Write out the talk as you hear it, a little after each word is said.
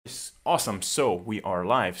Awesome. So we are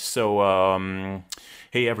live.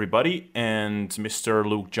 Hey everybody, and Mr.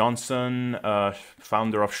 Luke Johnson,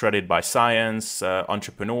 founder of Shredded by Science,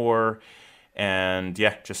 entrepreneur, and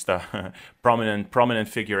yeah, just a prominent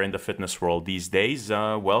figure in the fitness world these days.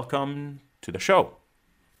 Welcome to the show.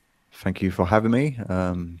 Thank you for having me.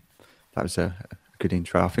 That was a good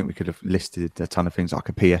intro. I think we could have listed a ton of things like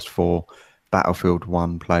a PS4, Battlefield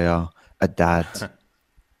 1 player, a dad,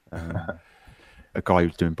 a guy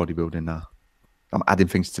who's doing bodybuilding now. I'm adding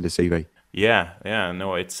things to the CV. Yeah.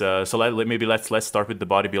 No, it's maybe let's start with the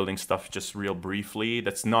bodybuilding stuff just real briefly.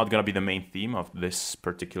 That's not gonna be the main theme of this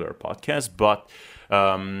particular podcast, but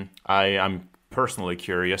I'm personally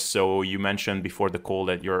curious. So you mentioned before the call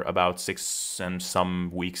that you're about 6 and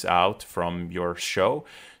some weeks out from your show.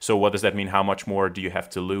 So what does that mean? How much more do you have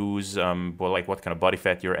to lose? What kind of body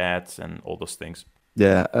fat you're at, and all those things.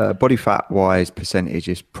 Yeah, body fat wise percentage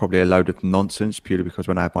is probably a load of nonsense purely because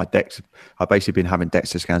when I have my DEXA, I've basically been having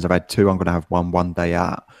DEXA scans. I've had two. I'm going to have one day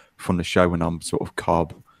out from the show when I'm sort of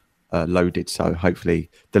carb loaded. So hopefully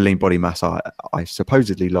the lean body mass I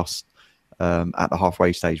supposedly lost at the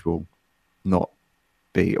halfway stage will not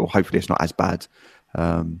be, or hopefully it's not as bad.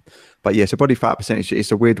 But yeah, so body fat percentage,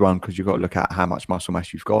 it's a weird one because you've got to look at how much muscle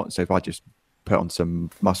mass you've got. So if I just put on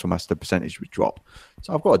some muscle mass, the percentage would drop.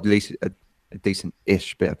 So I've got at least a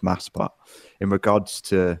decent-ish bit of mass. But in regards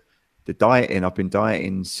to the dieting, I've been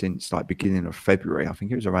dieting since like beginning of February. I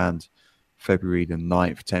think it was around February the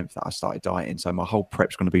 9th, 10th that I started dieting. So my whole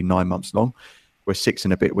prep's going to be 9 months long. We're 6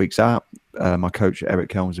 and a bit weeks out. My coach,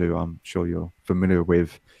 Eric Helms, who I'm sure you're familiar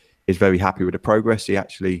with, is very happy with the progress. He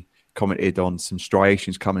actually commented on some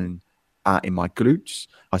striations coming out in my glutes.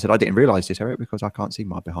 I said, I didn't realize this, Eric, because I can't see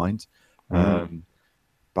my behind. But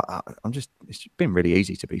it's been really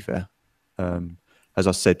easy, to be fair. As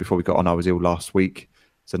I said before we got on, I was ill last week.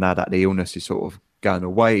 So now that the illness is sort of going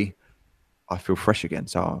away, I feel fresh again.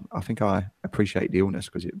 So I think I appreciate the illness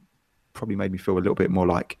because it probably made me feel a little bit more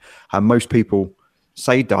like how most people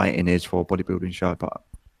say dieting is for a bodybuilding show. But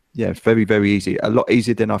yeah, very, very easy. A lot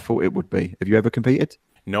easier than I thought it would be. Have you ever competed?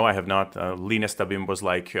 No, I have not. Leanest I've been was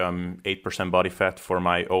like 8% body fat for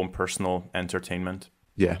my own personal entertainment.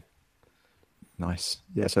 Yeah. Nice.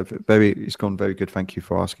 Yeah, so it's gone very good. Thank you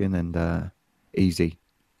for asking. And easy,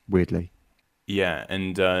 weirdly. Yeah,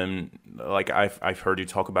 and I've heard you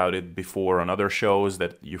talk about it before on other shows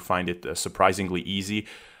that you find it surprisingly easy.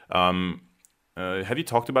 Have you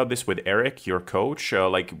talked about this with Eric, your coach?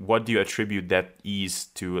 What do you attribute that ease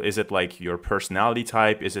to? Is it like your personality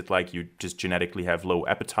type? Is it like you just genetically have low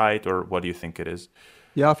appetite, or what do you think it is?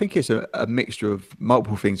 Yeah, I think it's a mixture of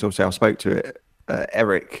multiple things. Also, I spoke to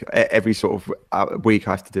Eric every sort of week.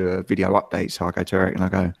 I have to do a video update, so I go to Eric and I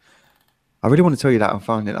go, I really want to tell you that I'm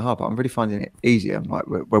finding it hard, but I'm really finding it easy. I'm like,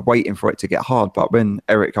 we're waiting for it to get hard. But when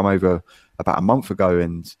Eric came over about a month ago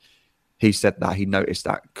and he said that he noticed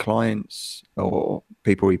that clients or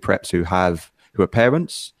people he preps who are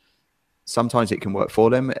parents, sometimes it can work for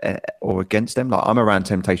them or against them. Like I'm around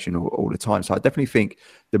temptation all the time. So I definitely think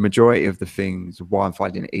the majority of the things why I'm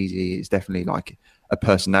finding it easy is definitely like a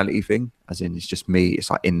personality thing, as in it's just me. It's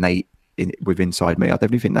like innate inside me. I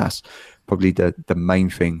definitely think that's probably the main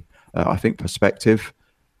thing. I think perspective.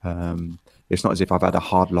 It's not as if I've had a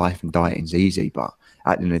hard life and dieting's easy, but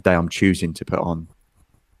at the end of the day, I'm choosing to put on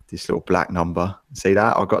this little black number. See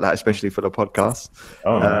that? I got that especially for the podcast.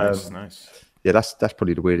 Oh, nice. Yeah, that's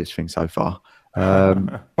probably the weirdest thing so far.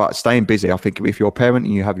 But staying busy, I think if you're a parent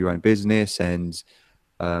and you have your own business and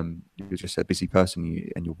you're just a busy person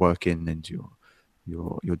and you're working and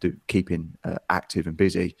you're keeping active and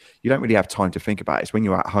busy, you don't really have time to think about it. It's when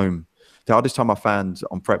you're at home. The hardest time I found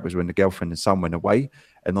on prep was when the girlfriend and son went away.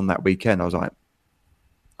 And on that weekend, I was like,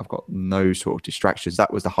 I've got no sort of distractions.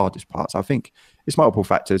 That was the hardest part. So I think it's multiple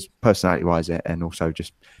factors, personality-wise, and also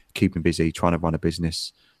just keeping busy, trying to run a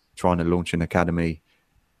business, trying to launch an academy,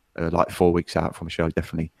 like 4 weeks out from a show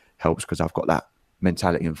definitely helps because I've got that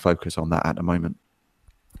mentality and focus on that at the moment.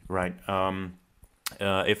 Right.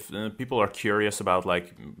 If people are curious about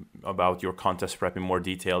your contest prep in more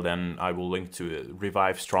detail, then I will link to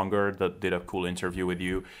Revive Stronger that did a cool interview with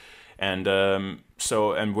you. And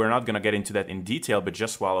and we're not gonna get into that in detail, but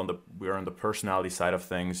just while we're on the personality side of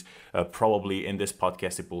things, probably in this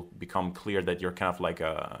podcast it will become clear that you're kind of like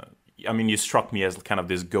you struck me as kind of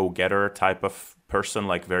this go-getter type of person,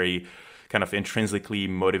 like very kind of intrinsically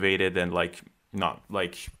motivated and like not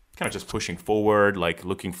like kind of just pushing forward, like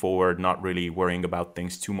looking forward, not really worrying about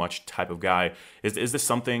things too much type of guy. Is this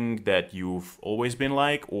something that you've always been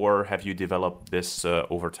like, or have you developed this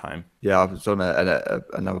over time? Yeah, I was on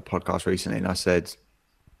another podcast recently and I said,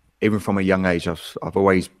 even from a young age, I've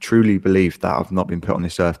always truly believed that I've not been put on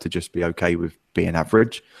this earth to just be okay with being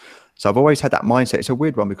average. So I've always had that mindset. It's a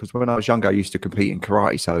weird one because when I was younger, I used to compete in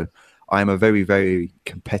karate. So I am a very, very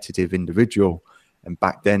competitive individual. And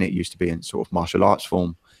back then it used to be in sort of martial arts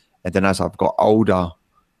form. And then as I've got older,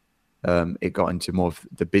 it got into more of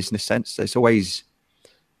the business sense. So it's always,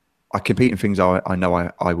 I compete in things I know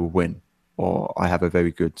I will win, or I have a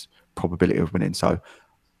very good probability of winning. So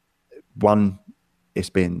one, it's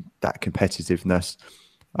been that competitiveness.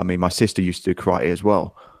 I mean, my sister used to do karate as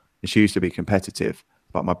well, and she used to be competitive.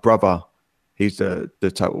 But my brother, he's the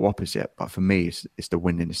total opposite. But for me, it's the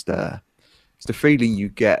winning. It's the feeling you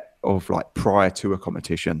get of like prior to a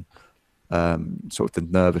competition, sort of the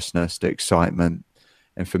nervousness, the excitement.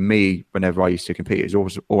 And for me, whenever I used to compete, it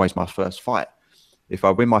was always my first fight. If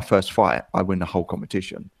I win my first fight, I win the whole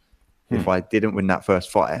competition. If I didn't win that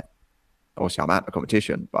first fight, obviously I'm out of the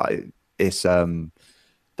competition. But it's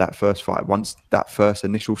that first fight, once that first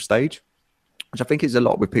initial stage, which I think is a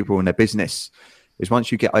lot with people in their business, is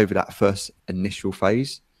once you get over that first initial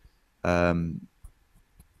phase,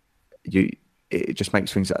 it just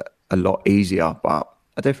makes things a lot easier. But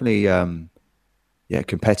I definitely,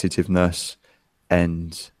 competitiveness.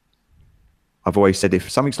 And I've always said, if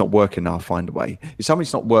something's not working, I'll find a way. If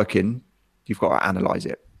something's not working, you've got to analyze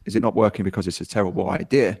it. Is it not working because it's a terrible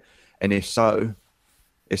idea? And if so,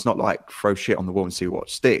 it's not like throw shit on the wall and see what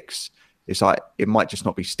sticks. It's like, it might just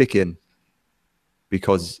not be sticking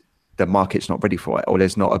because the market's not ready for it, or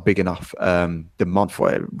there's not a big enough demand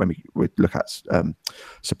for it when we look at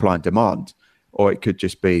supply and demand. Or it could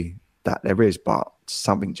just be that there is, but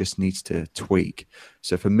something just needs to tweak.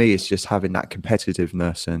 So for me, it's just having that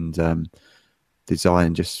competitiveness and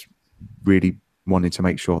design, just really wanting to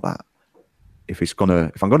make sure that if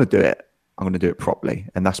I'm gonna do it, I'm gonna do it properly,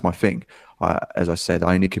 and that's my thing. As I said,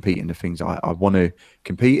 I only compete in the things I want to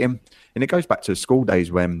compete in, and it goes back to the school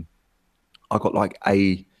days when I got like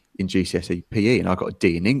A in GCSE PE and I got a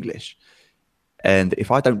D in English. And if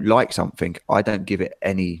I don't like something, I don't give it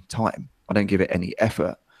any time. I don't give it any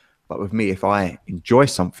effort. But with me, if I enjoy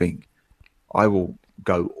something, I will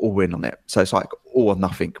go all in on it. So it's like all or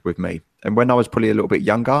nothing with me. And when I was probably a little bit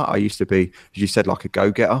younger, I used to be, as you said, like a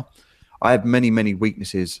go-getter. I have many, many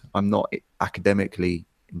weaknesses. I'm not academically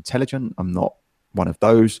intelligent. I'm not one of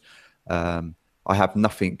those. I have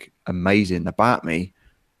nothing amazing about me.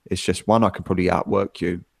 It's just, one, I can probably outwork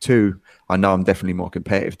you. Two, I know I'm definitely more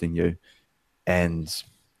competitive than you. And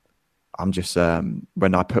I'm just,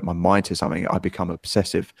 when I put my mind to something, I become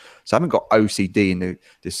obsessive. So I haven't got OCD in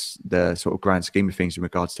the sort of grand scheme of things in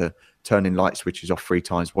regards to turning light switches off 3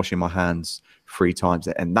 times, washing my hands 3 times,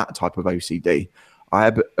 and that type of OCD. I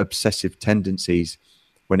have obsessive tendencies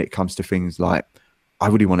when it comes to things like, I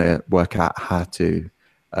really want to work out how to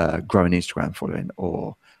grow an Instagram following,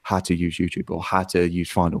 or how to use YouTube, or how to use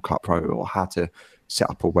Final Cut Pro, or how to set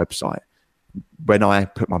up a website. When I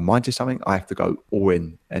put my mind to something, I have to go all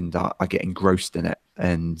in, and I get engrossed in it.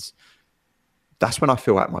 And that's when I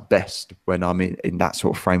feel at my best, when I'm in that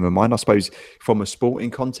sort of frame of mind. I suppose from a sporting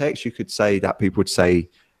context, you could say that people would say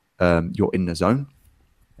you're in the zone.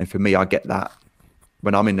 And for me, I get that.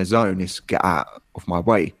 When I'm in the zone, it's get out of my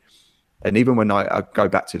way. And even when I go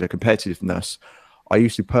back to the competitiveness, I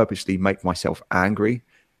used to purposely make myself angry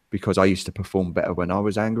because I used to perform better when I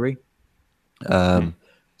was angry.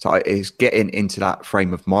 So it's getting into that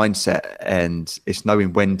frame of mindset, and it's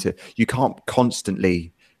knowing when to, you can't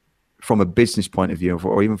constantly, from a business point of view,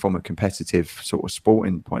 or even from a competitive sort of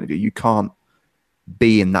sporting point of view, you can't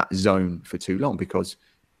be in that zone for too long because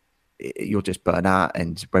you'll just burn out.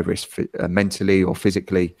 And whether it's mentally or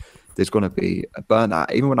physically, there's going to be a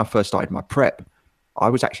burnout. Even when I first started my prep, I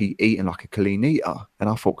was actually eating like a clean eater. And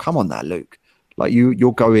I thought, come on now, Luke, like you're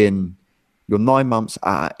going, you're 9 months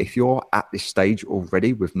out. If you're at this stage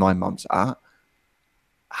already with 9 months out,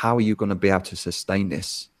 how are you going to be able to sustain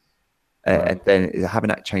this? And then having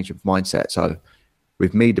that change of mindset. So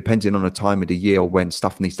with me, depending on the time of the year or when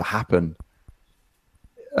stuff needs to happen,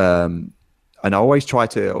 and I always try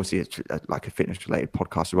to, obviously it's like a fitness related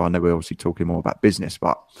podcast, where I know we're obviously talking more about business,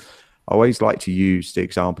 but I always like to use the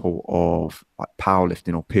example of like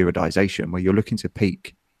powerlifting or periodization, where you're looking to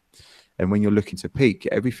peak. And when you're looking to peak,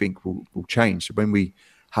 everything will change. So when we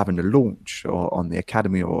having a launch or on the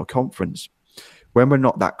academy or a conference, when we're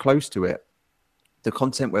not that close to it, the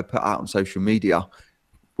content we're put out on social media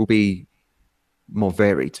will be more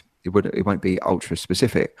varied. It won't be ultra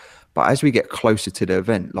specific. But as we get closer to the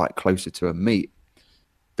event, like closer to a meet,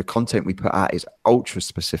 the content we put out is ultra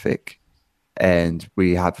specific, and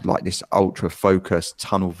we have like this ultra focused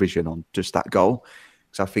tunnel vision on just that goal.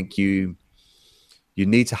 So I think you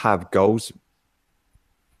need to have goals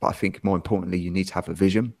but I think more importantly, you need to have a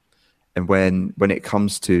vision. And when it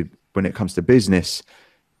comes to business,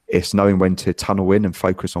 it's knowing when to tunnel in and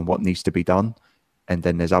focus on what needs to be done. And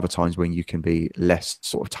then there's other times when you can be less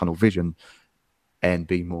sort of tunnel vision and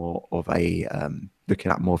be more of a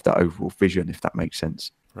looking at more of the overall vision, if that makes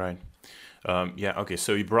sense. Right. Yeah. Okay.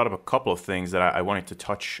 So you brought up a couple of things that I wanted to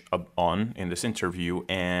touch on in this interview,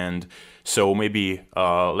 and so maybe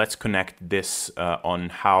let's connect this on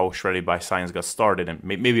how Shredded by Science got started, and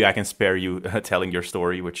maybe I can spare you telling your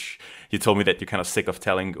story, which you told me that you're kind of sick of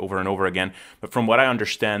telling over and over again. But from what I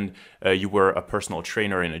understand, you were a personal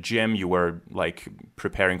trainer in a gym. You were like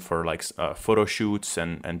preparing for like photo shoots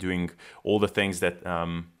and doing all the things that,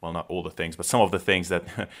 well, not all the things, but some of the things that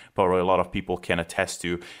probably a lot of people can attest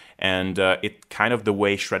to. And it kind of the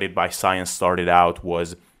way Shredded by Science started out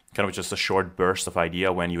was kind of just a short burst of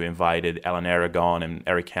idea when you invited Alan Aragon and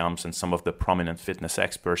Eric Helms and some of the prominent fitness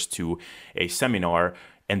experts to a seminar,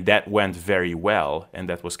 and that went very well, and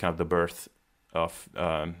that was kind of the birth of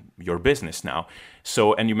your business now.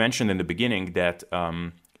 So, and you mentioned in the beginning that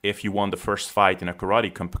if you won the first fight in a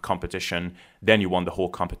karate competition, then you won the whole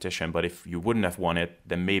competition. But if you wouldn't have won it,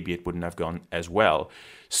 then maybe it wouldn't have gone as well.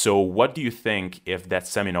 So what do you think if that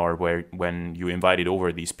seminar when you invited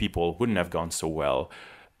over these people wouldn't have gone so well?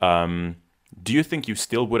 Do you think you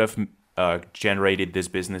still would have generated this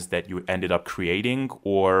business that you ended up creating?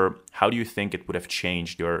 Or how do you think it would have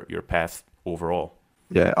changed your path overall?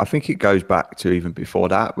 Yeah, I think it goes back to even before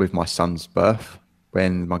that with my son's birth.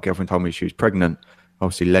 When my girlfriend told me she was pregnant,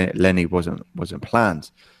 obviously Lenny wasn't planned,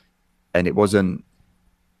 and it wasn't.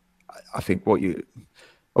 I think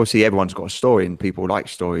obviously everyone's got a story, and people like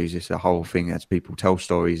stories. It's a whole thing as people tell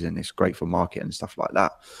stories, and it's great for marketing and stuff like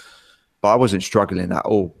that. But I wasn't struggling at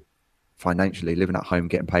all financially, living at home,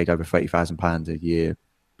 getting paid over £30,000 a year,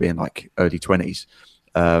 being like early 20s.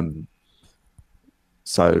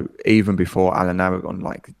 So even before Alan Aragon,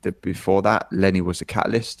 before that, Lenny was the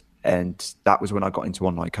catalyst, and that was when I got into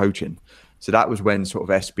online coaching. So that was when sort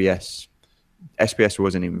of SBS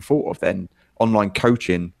wasn't even thought of then. Online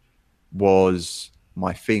coaching was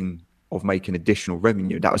my thing of making additional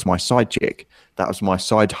revenue. That was my side chick. That was my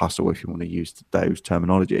side hustle, if you want to use those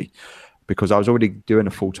terminology, because I was already doing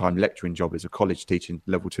a full-time lecturing job as a college teaching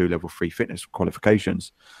level 2, level 3 fitness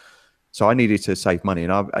qualifications. So I needed to save money,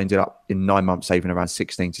 and I ended up in 9 months saving around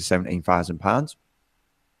 £16,000 to £17,000.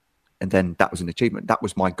 And then that was an achievement. That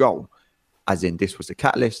was my goal. As in, this was the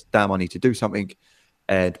catalyst. Damn, I need to do something.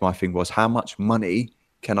 And my thing was, how much money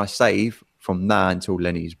can I save from now until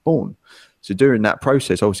Lenny's born? So during that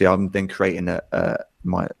process, obviously, I'm then creating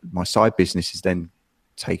my side business is then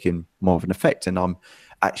taking more of an effect, and I'm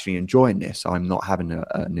actually enjoying this. I'm not having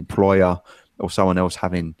an employer or someone else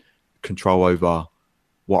having control over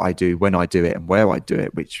what I do, when I do it, and where I do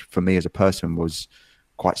it, which for me as a person was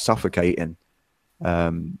quite suffocating.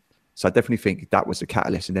 So I definitely think that was the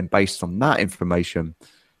catalyst. And then based on that information,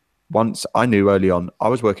 once I knew early on, I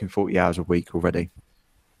was working 40 hours a week already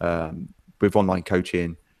with online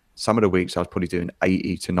coaching. Some of the weeks I was probably doing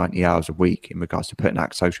 80 to 90 hours a week in regards to putting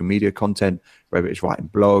out social media content, whether it's writing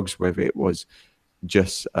blogs, whether it was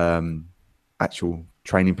just actual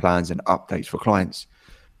training plans and updates for clients.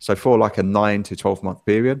 So for like a 9 to 12 month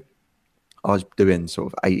period, I was doing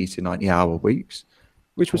sort of 80 to 90 hour weeks,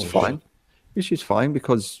 which was fine. Which is fine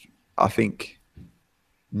because I think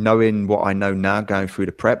knowing what I know now, going through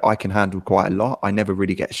the prep, I can handle quite a lot. I never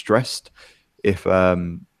really get stressed. If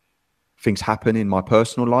things happen in my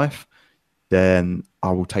personal life, then I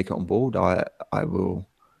will take it on board. I'm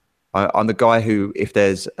the guy who, if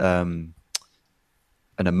there's an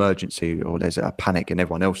emergency or there's a panic and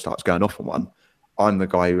everyone else starts going off on one, I'm the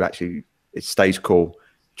guy who actually it stays cool,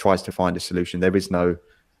 tries to find a solution. There is no,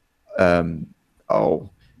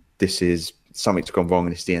 this is something's gone wrong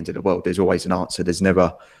and it's the end of the world. There's always an answer.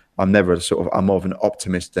 I'm more of an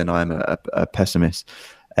optimist than I'm a pessimist.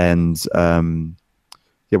 And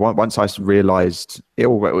once I realized it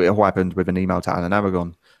all happened with an email to Alan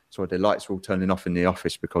Aragon. So the lights were all turning off in the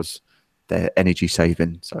office because they're energy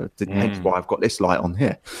saving. So hence why I've got this light on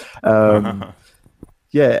here.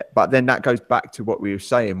 Yeah, but then that goes back to what we were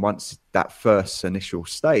saying. Once that first initial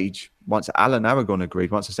stage, once Alan Aragon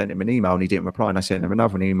agreed, once I sent him an email and he didn't reply, and I sent him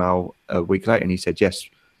another email a week later and he said, yes,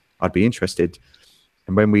 I'd be interested.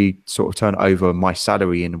 And when we sort of turned over my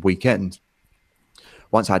salary in a weekend,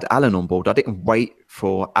 once I had Alan on board, I didn't wait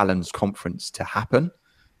for Alan's conference to happen.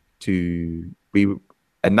 And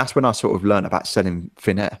that's when I sort of learned about selling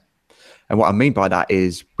thin air. And what I mean by that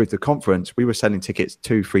is with the conference, we were selling tickets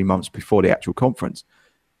 2-3 months before the actual conference.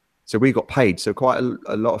 So we got paid. So quite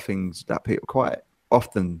a lot of things that put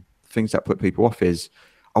people off is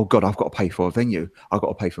oh God, I've got to pay for a venue. I've got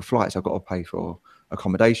to pay for flights. I've got to pay for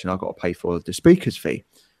accommodation. I've got to pay for the speaker's fee.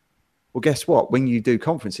 Well, guess what? When you do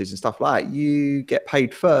conferences and stuff like that, you get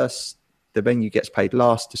paid first. The venue gets paid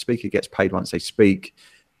last. The speaker gets paid once they speak.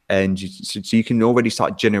 And so you can already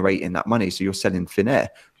start generating that money. So you're selling thin air.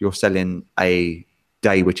 You're selling a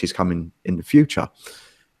day which is coming in the future.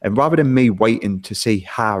 And rather than me waiting to see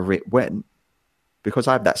how it went, because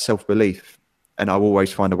I have that self-belief and I'll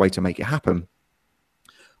always find a way to make it happen,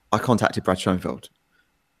 I contacted Brad Schoenfeld.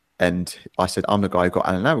 And I said, I'm the guy who got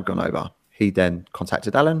Alan Aragon over. He then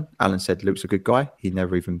contacted Alan. Alan said, Luke's a good guy. He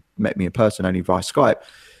never even met me in person, only via Skype.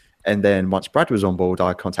 And then once Brad was on board,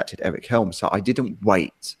 I contacted Eric Helm. So I didn't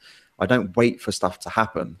wait. I don't wait for stuff to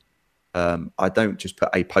happen. I don't just put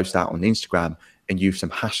a post out on Instagram and use some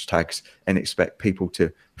hashtags and expect people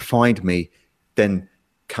to find me, then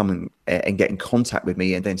come and get in contact with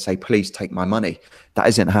me and then say, please take my money. That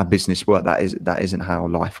isn't how business works. That isn't how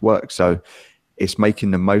life works. So it's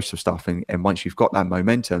making the most of stuff. And once you've got that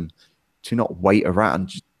momentum, to not wait around,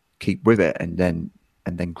 just keep with it and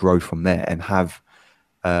then grow from there and have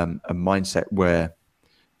a mindset where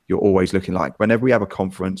you're always looking like whenever we have a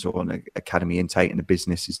conference or an academy intake and the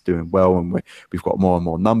business is doing well and we've got more and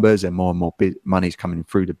more numbers and more money's coming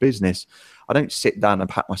through the business, I don't sit down and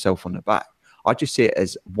pat myself on the back. I just see it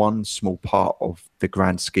as one small part of the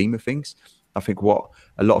grand scheme of things. I think what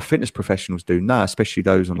a lot of fitness professionals do now, especially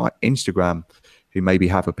those on like Instagram who maybe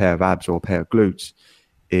have a pair of abs or a pair of glutes,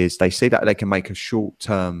 is they see that they can make a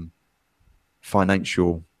short-term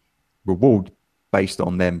financial reward based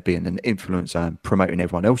on them being an influencer and promoting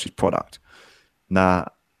everyone else's product. Now,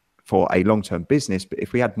 for a long-term business, but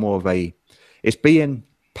if we had more of it's being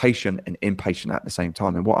patient and impatient at the same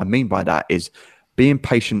time. And what I mean by that is being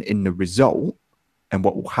patient in the result and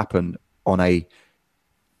what will happen on a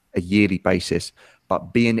yearly basis,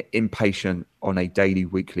 but being impatient on a daily,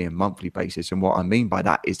 weekly, and monthly basis. And what I mean by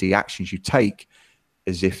that is the actions you take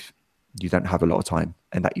as if you don't have a lot of time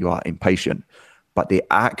and that you are impatient, but the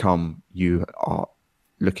outcome you are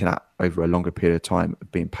looking at over a longer period of time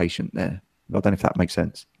of being patient there. I don't know if that makes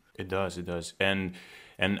sense. It does. And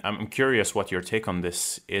I'm curious what your take on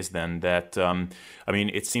this is then, that, I mean,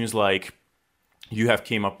 it seems like you have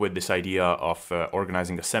came up with this idea of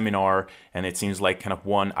organizing a seminar, and it seems like kind of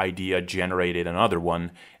one idea generated another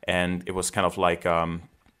one. And it was kind of like,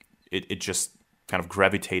 it just kind of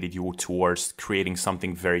gravitated you towards creating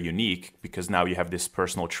something very unique, because now you have this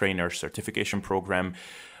personal trainer certification program.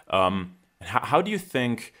 How do you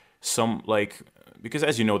think because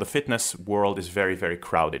as you know, the fitness world is very, very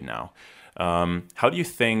crowded now. How do you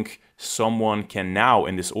think someone can now,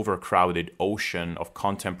 in this overcrowded ocean of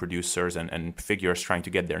content producers and figures trying to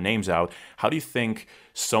get their names out, how do you think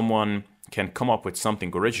someone can come up with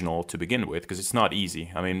something original to begin with? Because it's not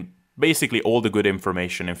easy. I mean, basically all the good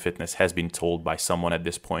information in fitness has been told by someone at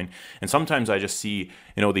this point. And sometimes I just see,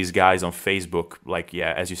 these guys on Facebook, like,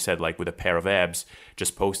 yeah, as you said, like with a pair of abs,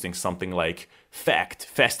 just posting something like, fact,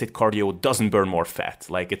 fasted cardio doesn't burn more fat.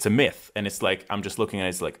 Like, it's a myth. And it's like, I'm just looking at it,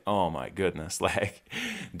 it's like, oh my goodness. Like,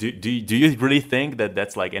 do you really think that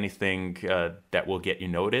that's like anything that will get you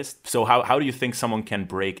noticed? So how do you think someone can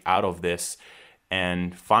break out of this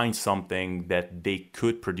and find something that they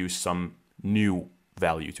could produce some new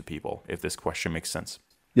value to people, if this question makes sense?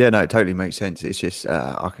 Yeah, no, it totally makes sense. It's just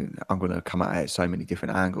I'm going to come at it so many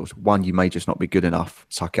different angles. One, you may just not be good enough.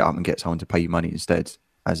 Suck it up and get someone to pay you money instead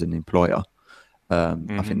as an employer.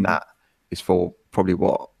 I think that is for probably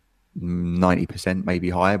what 90%, maybe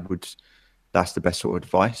higher. That's the best sort of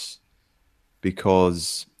advice,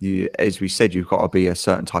 because as we said, you've got to be a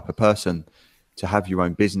certain type of person to have your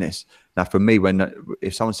own business. Now, for me,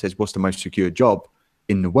 if someone says, "What's the most secure job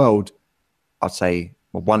in the world?" I'd say,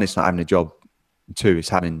 well, one, it's not having a job. Two, it's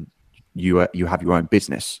having you have your own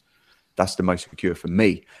business. That's the most secure for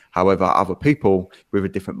me. However, other people with a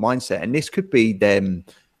different mindset, and this could be them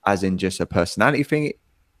as in just a personality thing,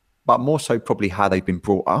 but more so probably how they've been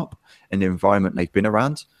brought up and the environment they've been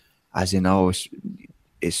around. As in,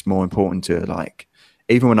 it's more important to, like,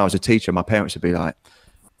 even when I was a teacher, my parents would be like,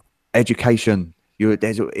 education,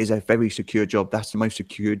 is a very secure job. That's the most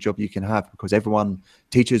secure job you can have, because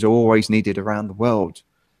teachers are always needed around the world.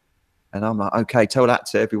 And I'm like, okay, tell that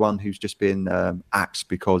to everyone who's just been axed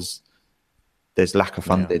because there's lack of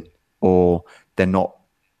funding, or their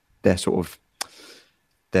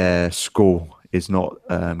school is not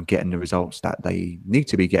getting the results that they need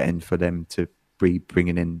to be getting for them to be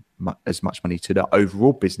bringing in as much money to the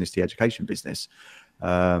overall business, the education business.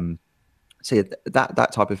 So yeah,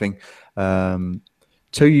 that type of thing.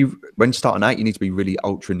 When starting out, you need to be really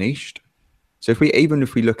ultra niched. So if we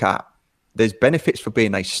look at, there's benefits for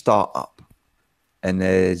being a startup, and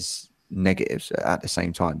there's negatives at the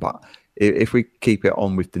same time. But if we keep it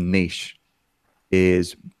on with the niche,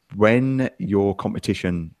 is when your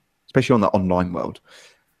competition, especially on the online world,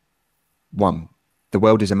 one, the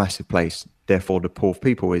world is a massive place. Therefore, the pool of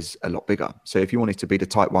people is a lot bigger. So if you wanted to be the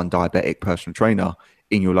type 1 diabetic personal trainer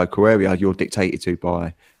in your local area, you're dictated to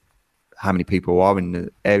by how many people are in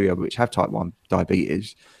the area which have type 1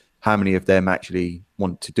 diabetes, how many of them actually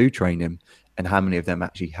want to do training, and how many of them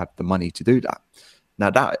actually have the money to do that. Now,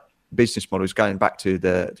 that business model is going back to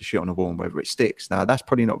the shit on the wall and whether it sticks. Now, that's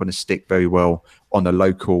probably not going to stick very well on a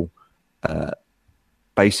local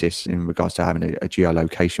basis in regards to having a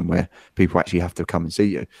geolocation where people actually have to come and see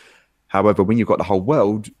you. However, when you've got the whole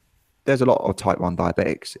world, there's a lot of type 1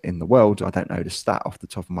 diabetics in the world. I don't know the stat off the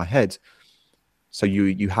top of my head. So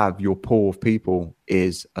you have your pool of people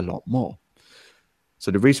is a lot more.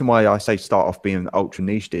 So the reason why I say start off being ultra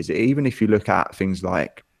niched is even if you look at things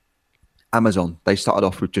like Amazon, they started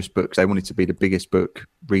off with just books. They wanted to be the biggest book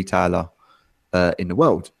retailer in the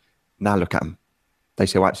world. Now look at them. They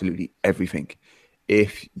sell absolutely everything.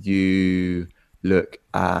 If you look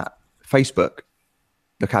at Facebook,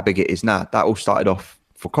 look how big it is now. That all started off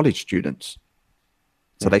for college students.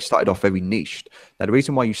 So they started off very niched. Now, the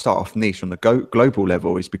reason why you start off niche on the global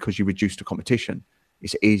level is because you reduce the competition.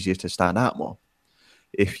 It's easier to stand out more.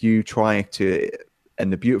 If you try to,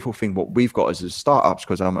 and the beautiful thing, what we've got as startups,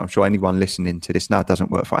 because I'm sure anyone listening to this now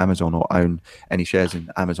doesn't work for Amazon or own any shares in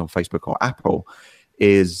Amazon, Facebook, or Apple,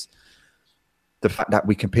 is the fact that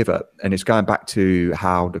we can pivot. And it's going back to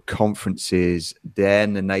how the conferences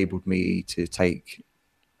then enabled me to take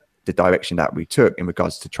the direction that we took in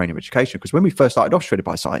regards to training education. Because when we first started off Shredded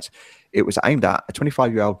by Science, it was aimed at a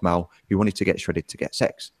 25-year-old male who wanted to get shredded to get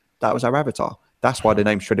sex. That was our avatar. That's why the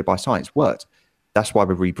name Shredded by Science worked. That's why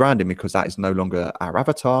we're rebranding, because that is no longer our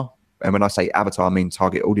avatar. And when I say avatar, I mean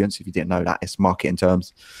target audience. If you didn't know that, it's marketing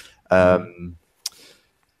terms.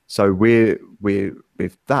 So we're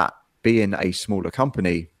with that being a smaller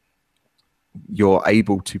company, you're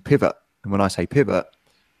able to pivot. And when I say pivot,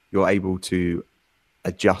 you're able to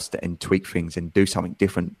adjust and tweak things and do something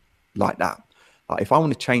different like that. Like if I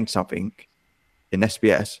want to change something in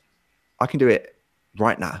SBS, I can do it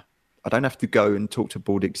right now. I don't have to go and talk to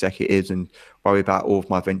board executives and worry about all of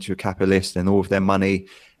my venture capitalists and all of their money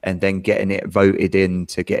and then getting it voted in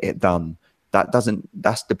to get it done.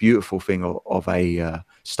 That's the beautiful thing of a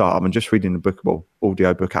startup. I'm just reading the bookable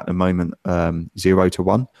audio book at the moment, 0 to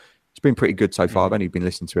 1. It's been pretty good so far. I've only been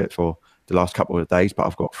listening to it for the last couple of days, but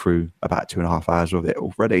I've got through about 2.5 hours of it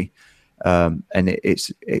already. And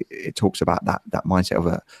it talks about that mindset of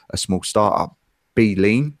a small startup. Be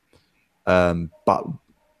lean, but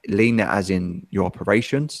lean as in your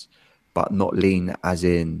operations, but not lean as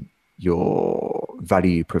in your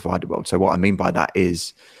value provided world. So what I mean by that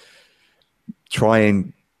is try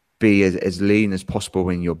and be as lean as possible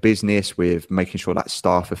in your business with making sure that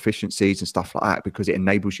staff efficiencies and stuff like that, because it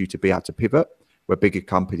enables you to be able to pivot where bigger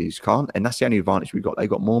companies can't. And that's the only advantage we've got. They've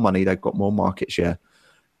got more money, they've got more market share.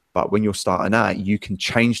 But when you're starting out, you can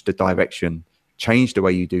change the direction, change the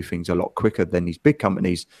way you do things a lot quicker than these big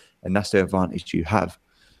companies. And that's the advantage you have.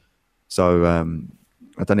 So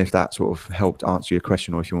I don't know if that sort of helped answer your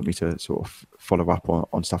question, or if you want me to sort of follow up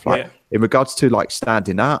on stuff like that. In regards to like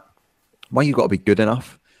standing out, one, you've got to be good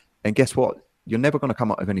enough. And guess what? You're never going to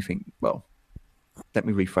come up with anything. Well, let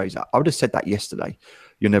me rephrase that. I would have said that yesterday.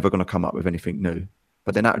 You're never going to come up with anything new.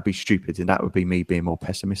 But then that would be stupid. And that would be me being more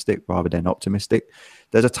pessimistic rather than optimistic.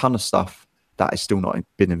 There's a ton of stuff that has still not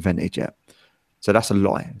been invented yet. So that's a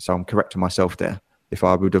lie. So I'm correcting myself there. If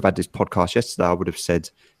I would have had this podcast yesterday, I would have said,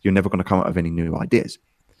 you're never going to come up with any new ideas.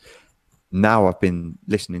 Now I've been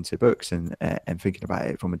listening to books and thinking about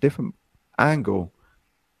it from a different angle.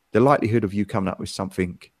 The likelihood of you coming up with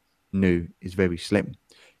something new is very slim.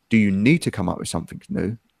 Do you need to come up with something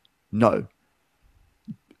new? No.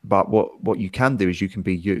 But what you can do is you can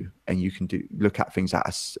be you, and you can look at things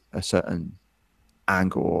at a certain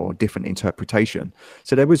angle or different interpretation.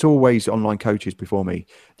 So there was always online coaches before me.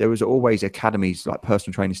 There was always academies like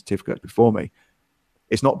personal training certificates before me.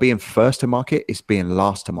 It's not being first to market, it's being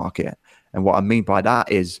last to market. And what I mean by that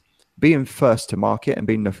is being first to market and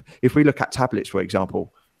being if we look at tablets, for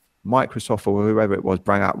example, Microsoft or whoever it was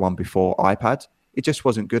brought out one before iPad. It just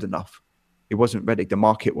wasn't good enough. It wasn't ready. The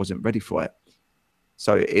market wasn't ready for it.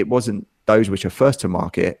 So it wasn't those which are first to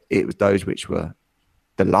market. It was those which were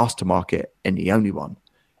the last to market and the only one.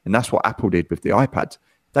 And that's what Apple did with the iPad.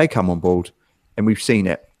 They come on board and we've seen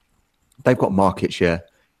it. They've got market share.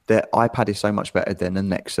 Their iPad is so much better than the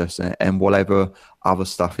Nexus and whatever other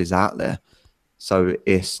stuff is out there. So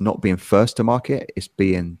it's not being first to market. It's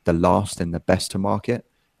being the last and the best to market.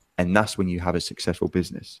 And that's when you have a successful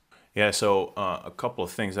business. Yeah, so a couple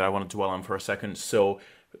of things that I want to dwell on for a second. So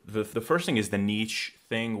the first thing is the niche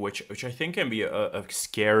thing, which I think can be a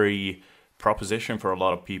scary proposition for a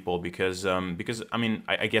lot of people because I mean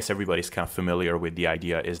I guess everybody's kind of familiar with the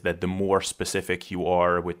idea is that the more specific you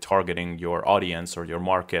are with targeting your audience or your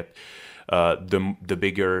market, the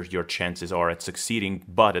bigger your chances are at succeeding.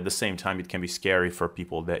 But at the same time, it can be scary for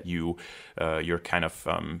people that you're kind of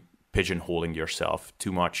pigeonholing yourself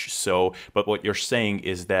too much. So, but what you're saying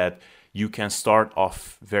is that you can start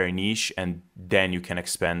off very niche and then you can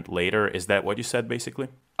expand later. Is that what you said, basically?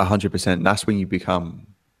 100%. That's when you become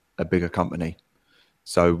a bigger company.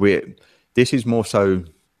 So this is more so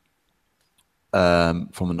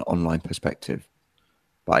from an online perspective,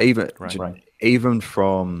 but even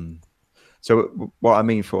from, so what I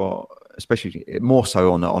mean for, especially more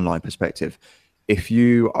so on the online perspective, if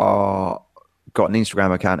you are got an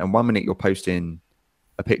Instagram account and 1 minute you're posting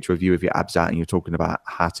a picture of you with your abs out and you're talking about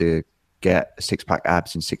how to get a 6-pack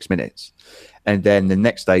abs in 6 minutes, and then the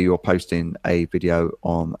next day you're posting a video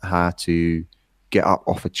on how to get up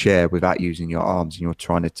off a chair without using your arms, and you're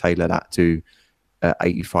trying to tailor that to an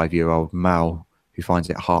 85-year-old male who finds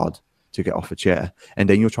it hard to get off a chair, and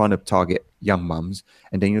then you're trying to target young mums,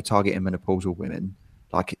 and then you're targeting menopausal women.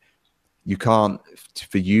 Like, you can't,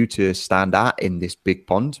 for you to stand out in this big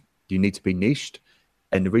pond, you need to be niched.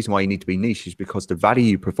 And the reason why you need to be niche is because the value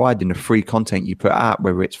you provide in the free content you put out,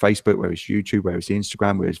 whether it's Facebook, whether it's YouTube, whether it's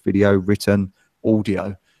Instagram, whether it's video, written,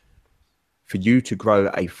 audio, for you to grow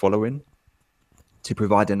a following, to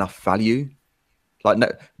provide enough value. Like, no,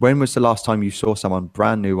 when was the last time you saw someone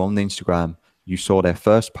brand new on Instagram, you saw their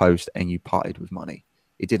first post and you parted with money?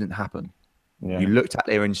 It didn't happen. Yeah. You looked at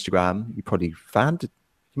their Instagram, you probably found,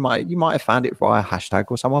 you might have found it via a hashtag,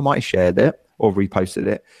 or someone might have shared it or reposted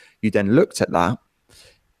it. You then looked at that,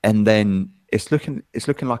 and then it's looking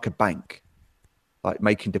like a bank, like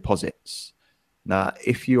making deposits. Now,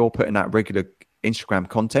 if you're putting out regular Instagram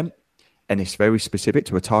content and it's very specific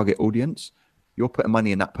to a target audience, you're putting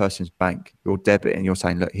money in that person's bank. You're debiting, you're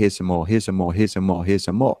saying, look, here's some more, here's some more, here's some more, here's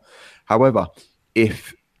some more. However,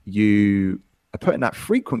 if you are putting that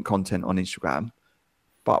frequent content on Instagram,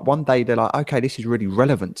 but one day they're like, okay, this is really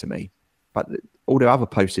relevant to me, but all the other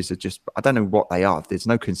posts are just, I don't know what they are. There's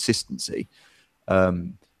no consistency.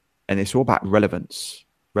 And it's all about relevance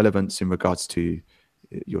in regards to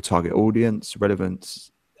your target audience,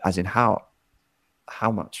 relevance as in how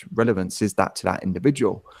much relevance is that to that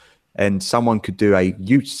individual. And someone could do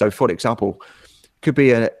so for example, could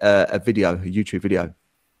be a video, a YouTube video,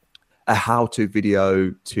 a how-to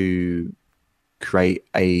video to create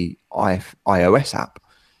a iOS app.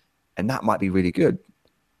 And that might be really good.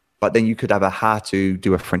 But then you could have a how to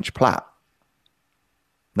do a French plait.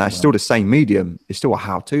 Now, it's still the same medium. It's still a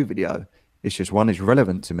how-to video. It's just one is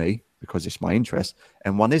relevant to me because it's my interest,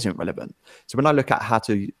 and one isn't relevant. So when I look at how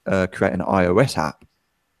to create an iOS app,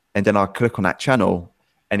 and then I click on that channel,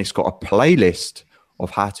 and it's got a playlist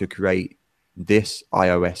of how to create this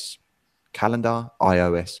iOS calendar,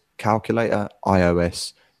 iOS calculator,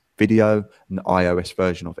 iOS video, an iOS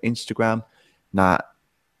version of Instagram. Now,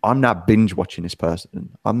 I'm now binge watching this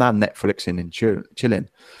person. I'm now Netflixing and chilling.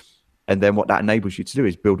 And then what that enables you to do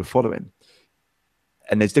is build a following.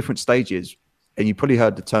 And there's different stages. And you probably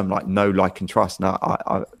heard the term like know, like, and trust. Now,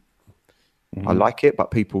 I like it, but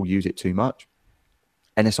people use it too much.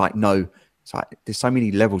 And it's like, no, it's like there's so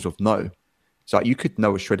many levels of no. It's like you could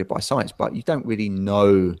know a Shredded by Science, but you don't really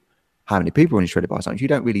know how many people are in Shredded by Science. You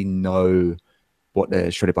don't really know what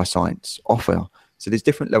the Shredded by Science offer. So there's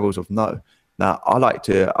different levels of no. Now, I like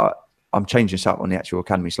to, I'm changing this up on the actual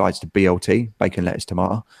Academy slides to BLT, bacon, lettuce,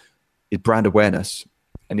 tomato, is brand awareness.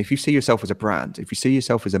 And if you see yourself as a brand, if you see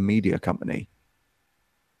yourself as a media company,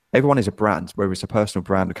 everyone is a brand, whether it's a personal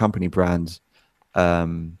brand, a company brand,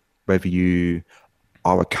 whether you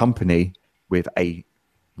are a company with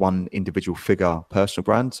one individual figure personal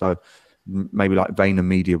brand. So maybe like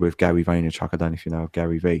VaynerMedia with Gary Vaynerchuk. I don't know if you know of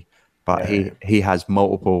Gary V, but he has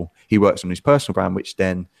multiple, he works on his personal brand, which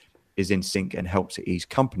then is in sync and helps his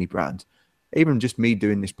company brand. Even just me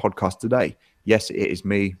doing this podcast today. Yes, it is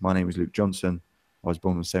me. My name is Luke Johnson. I was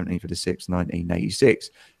born on the 17th of the 6th, 1986.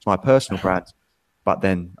 It's my personal brand, but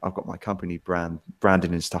then I've got my company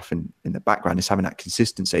branding and stuff in the background. It's having that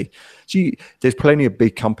consistency. So there's plenty of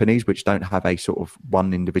big companies which don't have a sort of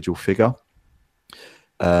one individual figure.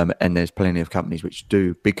 And there's plenty of companies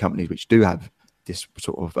big companies which do have this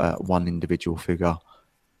sort of one individual figure.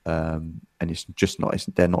 And it's just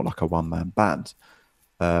they're not like a one-man band.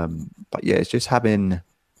 But yeah, it's just having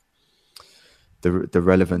the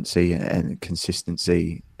relevancy and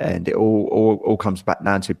consistency, and it all comes back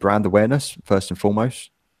down to brand awareness first and foremost.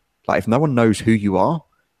 Like, if no one knows who you are,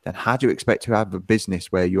 then how do you expect to have a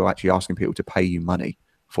business where you're actually asking people to pay you money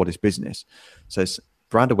for this business? So it's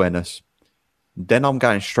brand awareness. Then I'm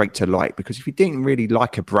going straight to like, because if you didn't really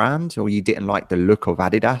like a brand or you didn't like the look of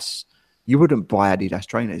Adidas, you wouldn't buy Adidas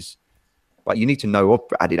trainers. But you need to know of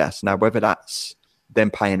Adidas. Now, whether that's them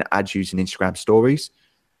paying ads using Instagram stories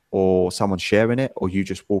or someone sharing it, or you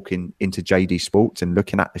just walking into JD Sports and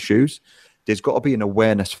looking at the shoes, there's got to be an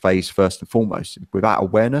awareness phase first and foremost. Without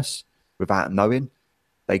awareness, without knowing,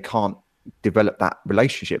 they can't develop that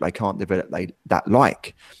relationship. They can't develop that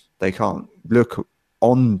like. They can't look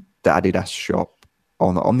on the Adidas shop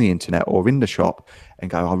on the internet or in the shop and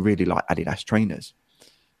go, I really like Adidas trainers.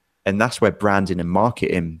 And that's where branding and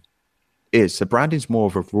marketing is. So branding is more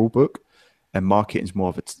of a rule book, and marketing is more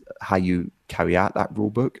of how you carry out that rule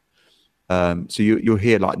book. So you'll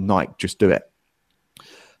hear like Nike, just do it.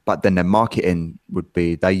 But then their marketing would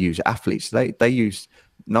be, they use athletes. They use,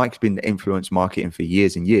 Nike's been influence marketing for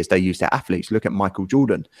years and years. They use their athletes. Look at Michael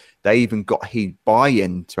Jordan. They even got his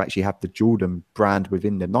buy-in to actually have the Jordan brand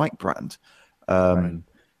within the Nike brand. Right.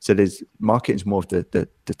 So there's marketing's more of the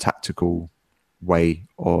tactical way,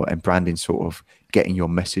 and branding sort of getting your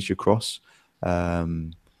message across. So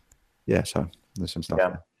there's some stuff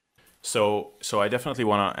there. So I definitely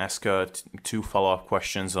want to ask 2 follow-up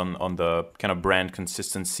questions on the kind of brand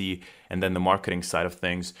consistency and then the marketing side of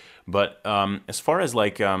things. But as far as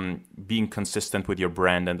like being consistent with your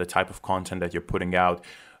brand and the type of content that you're putting out,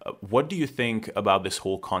 what do you think about this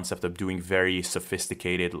whole concept of doing very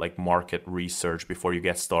sophisticated like market research before you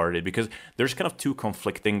get started? Because there's kind of 2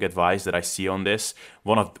 conflicting advice that I see on this.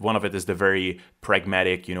 One of it is the very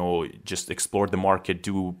pragmatic, just explore the market,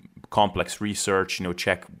 do complex research,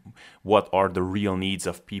 check what are the real needs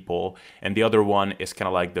of people. And the other one is kind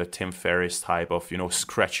of like the Tim Ferriss type of,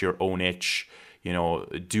 scratch your own itch,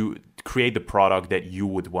 create the product that you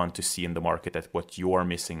would want to see in the market, that's what you're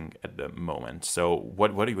missing at the moment. So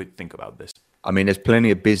what do you think about this? I mean, there's plenty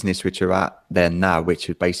of business which are out there now, which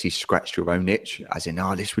would basically scratch your own itch, as in,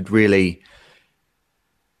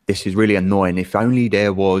 this is really annoying. If only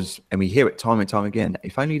there was, and we hear it time and time again,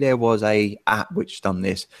 if only there was a app which done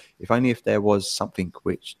this, if there was something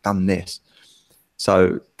which done this.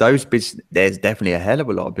 So there's definitely a hell of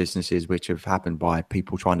a lot of businesses which have happened by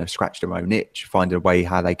people trying to scratch their own itch, find a way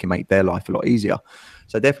how they can make their life a lot easier.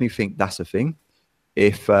 So I definitely think that's a thing.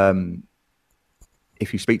 If you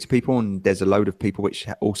speak to people and there's a load of people which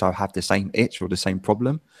also have the same itch or the same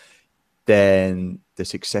problem, then the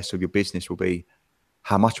success of your business will be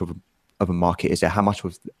how much of a market is there? How much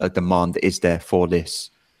of a demand is there for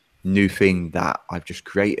this new thing that I've just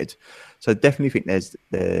created? So I definitely think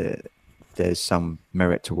there's some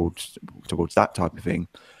merit towards that type of thing.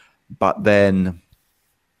 But then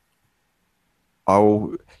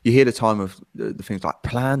you hear the time of the things like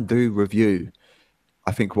plan, do, review.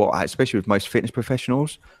 I think especially with most fitness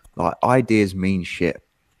professionals, like ideas mean shit.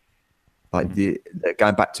 Like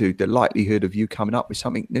going back to the likelihood of you coming up with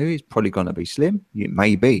something new is probably going to be slim. It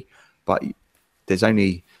may be, but there's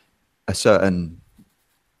only a certain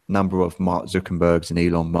number of Mark Zuckerbergs and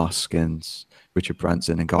Elon Musk and Richard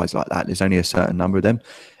Branson and guys like that. There's only a certain number of them.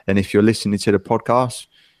 And if you're listening to the podcast,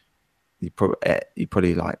 you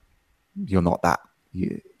probably like, you're not that.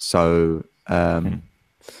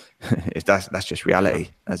 That's just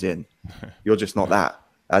reality, as in you're just not that.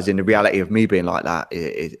 As in the reality of me being like that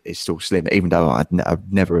is still slim, even though I've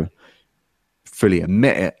never fully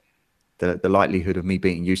admit it. The likelihood of me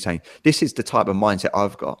beating Usain, this is the type of mindset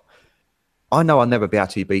I've got. I know I'll never be able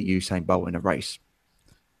to beat Usain Bolt in a race,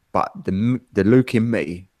 but the Luke in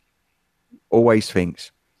me always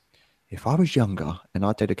thinks, if I was younger and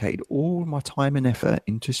I dedicated all my time and effort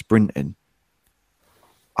into sprinting,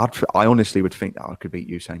 I honestly would think that I could beat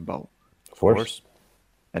Usain Bolt. Of course.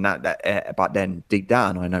 And but then deep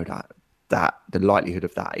down, I know that the likelihood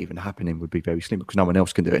of that even happening would be very slim because no one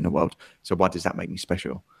else can do it in the world. So why does that make me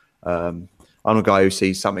special? I'm a guy who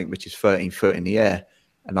sees something which is 13 foot in the air,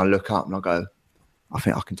 and I look up and I go, I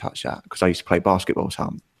think I can touch that because I used to play basketball,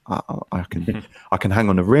 so I can hang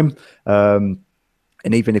on the rim. And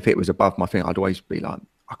even if it was above my thing, I'd always be like,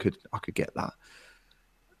 I could get that.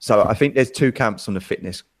 So I think there's 2 camps on the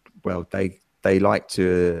fitness world. They like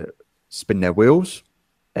to spin their wheels.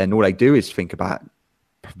 And all they do is think about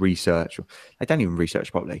research. They don't even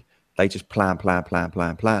research properly. They just plan.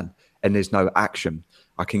 And there's no action.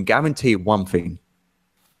 I can guarantee one thing.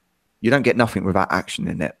 You don't get nothing without action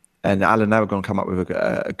in it. And Alan Aragon come up with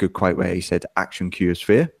a good quote where he said, action cures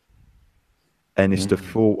fear. And it's there's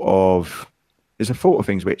a thought of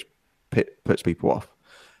things which puts people off.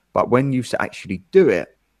 But when you actually do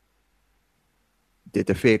it,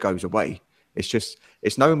 the fear goes away.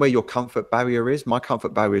 It's knowing where your comfort barrier is. My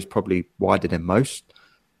comfort barrier is probably wider than most,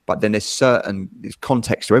 but then there's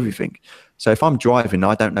context to everything. So if I'm driving,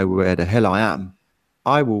 I don't know where the hell I am,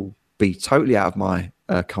 I will be totally out of my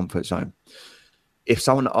comfort zone. If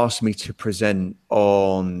someone asked me to present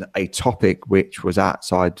on a topic which was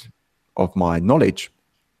outside of my knowledge,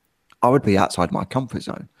 I would be outside my comfort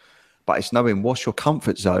zone. But it's knowing what's your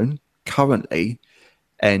comfort zone currently.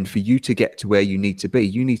 And for you to get to where you need to be,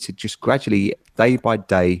 you need to just gradually, day by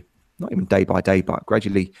day, not even day by day, but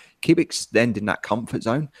gradually keep extending that comfort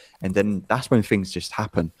zone. And then that's when things just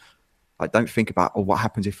happen. Like, don't think about, what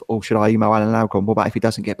happens if, should I email Alan Alcon? What about if he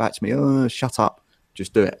doesn't get back to me? Shut up.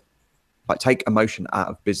 Just do it. Like, take emotion out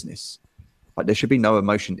of business. Like, there should be no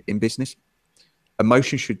emotion in business.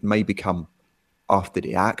 Emotion should maybe come after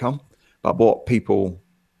the outcome. But what people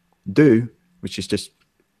do, which is just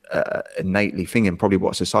innately thing, and probably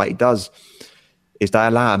what society does, is they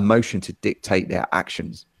allow emotion to dictate their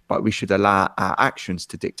actions. But we should allow our actions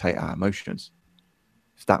to dictate our emotions.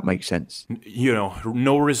 If that makes sense.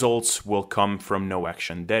 No results will come from no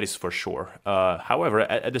action. That is for sure. However,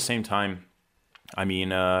 at the same time, I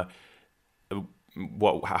mean, how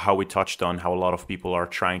we touched on how a lot of people are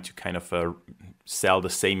trying to kind of sell the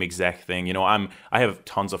same exact thing. I have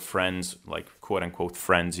tons of friends, like quote unquote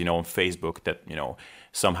friends, on Facebook that,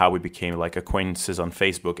 somehow we became like acquaintances on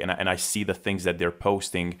Facebook, and I see the things that they're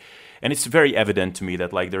posting, and it's very evident to me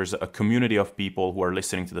that like there's a community of people who are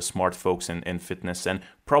listening to the smart folks in fitness, and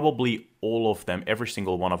probably all of them, every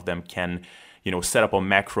single one of them can, set up a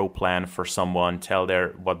macro plan for someone, tell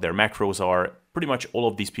what their macros are. Pretty much all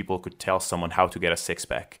of these people could tell someone how to get a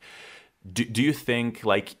six-pack. Do you think,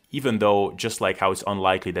 like, even though just like how it's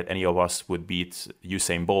unlikely that any of us would beat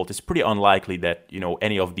Usain Bolt, it's pretty unlikely that,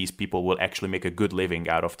 any of these people will actually make a good living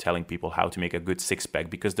out of telling people how to make a good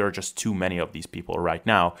six-pack, because there are just too many of these people right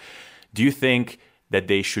now. Do you think that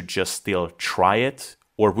they should just still try it?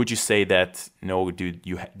 Or would you say that, no, dude,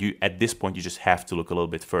 you at this point, you just have to look a little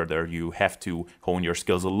bit further. You have to hone your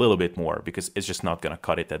skills a little bit more, because it's just not going to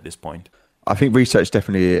cut it at this point? I think research is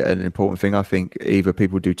definitely an important thing. I think either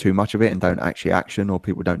people do too much of it and don't actually action, or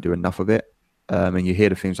people don't do enough of it. And you hear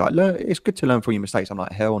the things like, it's good to learn from your mistakes. I'm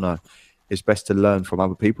like, hell no. It's best to learn from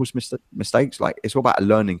other people's mistakes. Like, it's all about a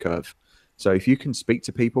learning curve. So if you can speak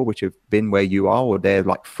to people which have been where you are, or they're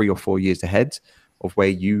like 3 or 4 years ahead of where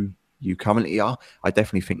you currently are, I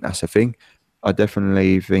definitely think that's a thing. I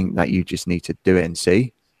definitely think that you just need to do it and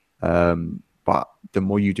see. But the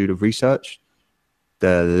more you do the research,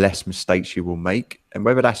 the less mistakes you will make. And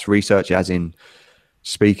whether that's research as in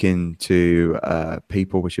speaking to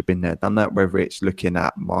people which have been there, done that, whether it's looking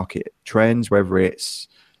at market trends, whether it's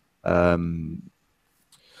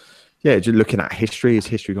just looking at history. Is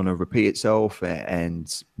history going to repeat itself?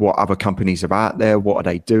 And what other companies are out there? What are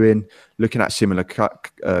they doing? Looking at similar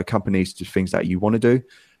companies to things that you want to do.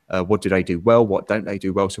 What do they do well? What don't they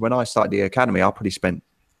do well? So when I started the academy, I probably spent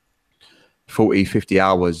 40, 50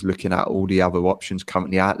 hours looking at all the other options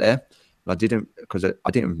currently out there. And I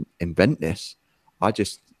didn't invent this. I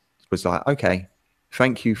just was like, okay,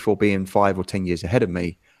 thank you for being 5 or 10 years ahead of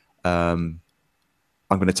me. I'm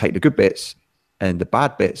going to take the good bits, and the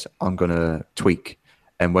bad bits I'm going to tweak.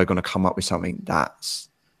 And we're going to come up with something that's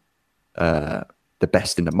the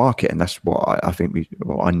best in the market. And that's what I think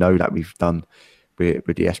I know that we've done with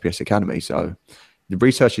the SPS Academy. So the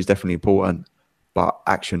research is definitely important, but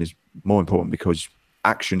action is more important, because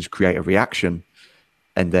actions create a reaction.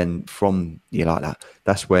 And then from like that,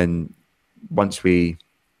 that's when once we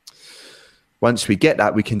get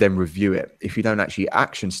that, we can then review it. If you don't actually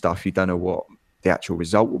action stuff, you don't know what the actual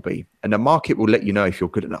result will be. And the market will let you know if you're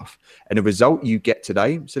good enough. And the result you get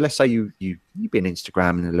today, so let's say you've been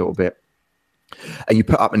Instagramming a little bit, and you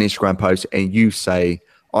put up an Instagram post and you say,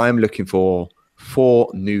 I'm looking for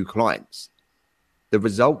 4 new clients. The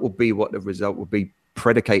result will be what the result will be,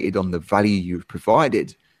 predicated on the value you've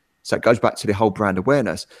provided. So it goes back to the whole brand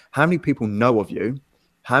awareness. How many people know of you?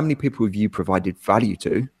 How many people have you provided value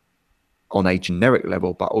to on a generic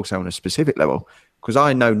level, but also on a specific level? Because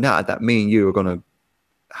I know now that me and you are going to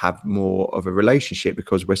have more of a relationship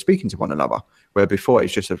because we're speaking to one another, where before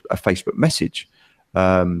it's just a Facebook message.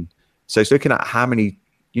 So it's looking at how many,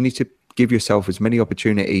 you need to give yourself as many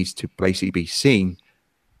opportunities to basically be seen,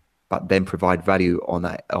 but then provide value on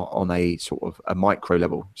a sort of a micro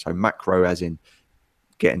level. So macro as in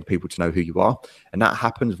getting people to know who you are. And that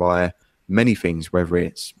happens via many things, whether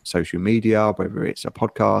it's social media, whether it's a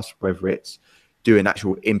podcast, whether it's doing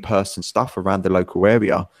actual in-person stuff around the local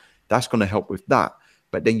area. That's going to help with that.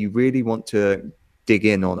 But then you really want to dig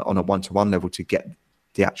in on a one-to-one level to get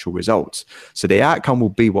the actual results. So the outcome will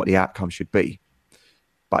be what the outcome should be.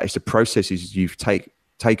 but it's the processes you've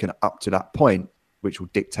taken up to that point which will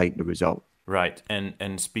dictate the result. Right.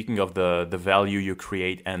 And speaking of the value you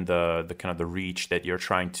create and the kind of the reach that you're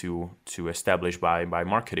trying to establish by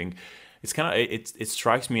marketing, it's kind of it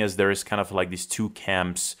strikes me as there is kind of like these two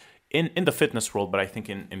camps in the fitness world, but I think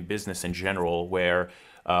in business in general, where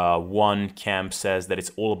one camp says that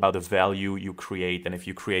it's all about the value you create, and if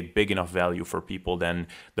you create big enough value for people, then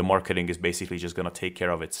the marketing is basically just going to take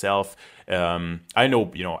care of itself. I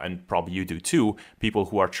know, and probably you do too, people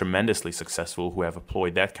who are tremendously successful who have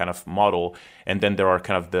employed that kind of model, and then there are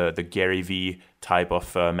kind of the Gary V type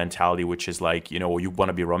of mentality, which is like, you want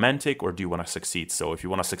to be romantic or do you want to succeed? So if you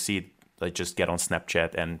want to succeed, like just get on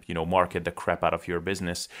Snapchat and market the crap out of your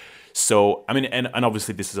business. So I mean, and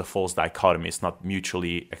obviously this is a false dichotomy. It's not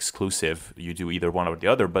mutually exclusive. You do either one or the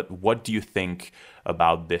other. But what do you think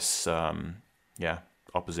about this?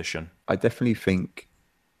 Opposition. I definitely think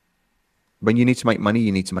when you need to make money,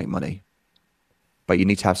 you need to make money, but you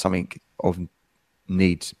need to have something of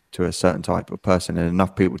need to a certain type of person and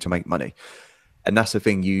enough people to make money. And that's the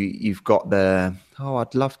thing. You've got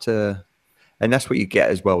I'd love to. And that's what you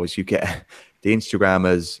get as well, is you get the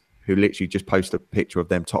Instagrammers who literally just post a picture of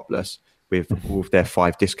them topless with all of their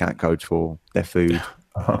 5 discount codes for their food,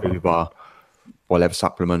 Uber, whatever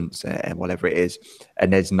supplements and whatever it is.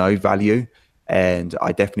 And there's no value. And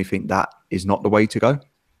I definitely think that is not the way to go.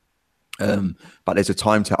 But there's a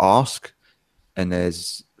time to ask, and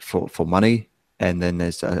there's for money. And then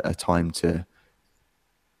there's a time to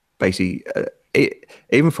basically,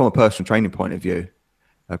 even from a personal training point of view,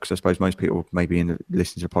 because I suppose most people maybe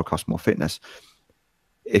listen to the podcast more fitness.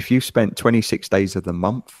 If you spent 26 days of the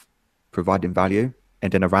month providing value,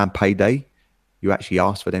 and then around payday, you actually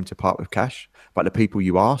asked for them to part with cash, but the people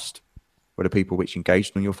you asked were the people which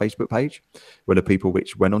engaged on your Facebook page, were the people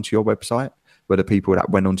which went onto your website, were the people that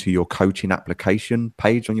went onto your coaching application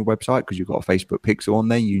page on your website because you've got a Facebook pixel on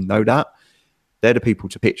there, that. They're the people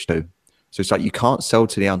to pitch to. So it's like you can't sell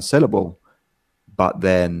to the unsellable, but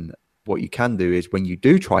then what you can do is when you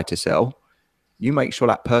do try to sell, you make sure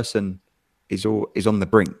that person is on the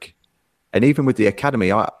brink. And even with the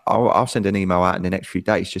academy, I'll send an email out in the next few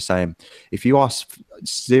days just saying, if you are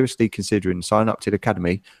seriously considering signing up to the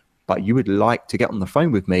academy, but you would like to get on the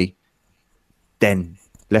phone with me, then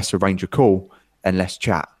let's arrange a call and let's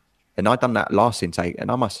chat. And I've done that last intake, and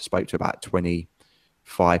I must have spoke to about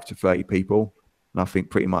 25 to 30 people. And I think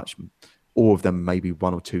pretty much all of them, maybe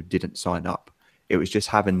 1 or 2 didn't sign up. It was just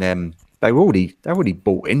having them, they're already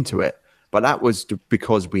bought into it. But that was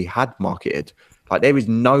because we had marketed. Like there is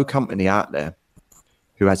no company out there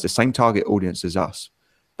who has the same target audience as us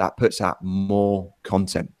that puts out more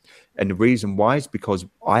content. And the reason why is because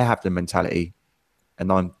I have the mentality,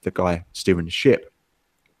 and I'm the guy steering the ship.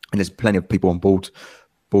 And there's plenty of people on board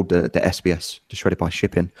the SBS, the Shredded by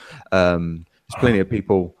Shipping. There's plenty of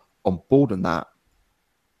people on board on that.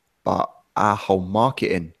 But our whole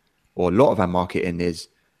marketing, or a lot of our marketing, is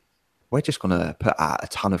we're just going to put out a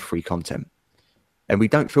ton of free content. And we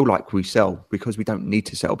don't feel like we sell because we don't need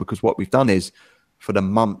to sell, because what we've done is for the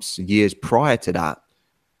months and years prior to that,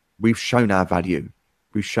 we've shown our value,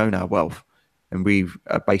 we've shown our wealth, and we've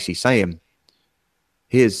basically saying,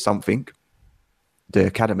 here's something, the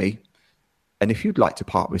academy, and if you'd like to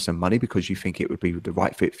part with some money because you think it would be the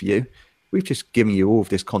right fit for you, we've just given you all of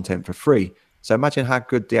this content for free. So imagine how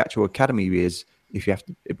good the actual academy is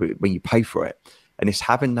when you pay for it. And it's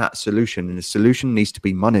having that solution, and the solution needs to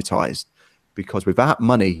be monetized, because without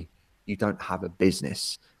money, you don't have a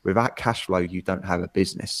business. Without cash flow, you don't have a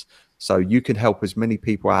business. So you can help as many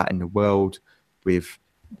people out in the world with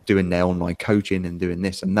doing their online coaching and doing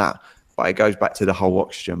this and that. But it goes back to the whole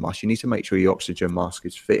oxygen mask. You need to make sure your oxygen mask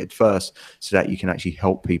is fitted first so that you can actually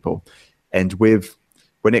help people. And when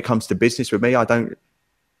it comes to business with me, I don't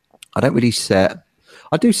really set.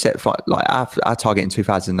 I do set like our target in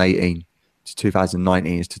 2018 to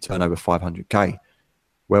 2019 is to turn over 500k.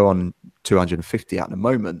 We're on 250 at the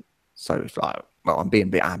moment, so it's like, well, I'm being a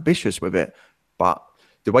bit ambitious with it. But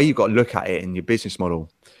the way you've got to look at it in your business model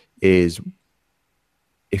is,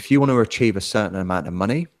 if you want to achieve a certain amount of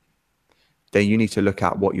money, then you need to look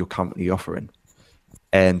at what you're currently offering.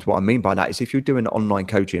 And what I mean by that is, if you're doing online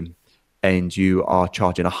coaching and you are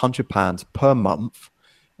charging £100 per month,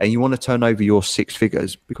 and you want to turn over your 6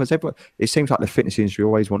 figures, because it seems like the fitness industry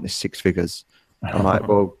always wants the 6 figures. I'm like,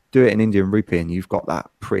 well, do it in Indian rupee and you've got that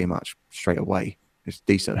pretty much straight away. It's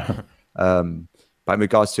decent. But in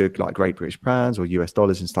regards to like Great British pounds or US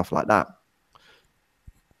dollars and stuff like that,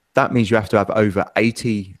 that means you have to have over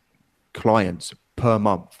 80 clients per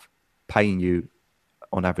month paying you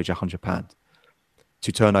on average £100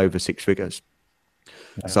 to turn over 6 figures.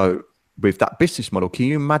 Yeah. So with that business model, can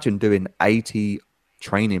you imagine doing 80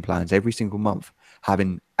 training plans every single month,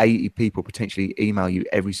 having 80 people potentially email you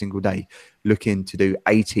every single day, looking to do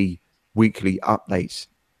 80 weekly updates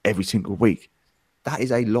every single week? That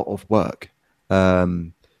is a lot of work.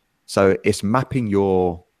 So it's mapping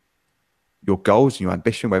your goals and your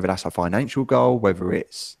ambition, whether that's a financial goal, whether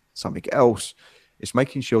it's something else. It's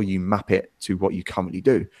making sure you map it to what you currently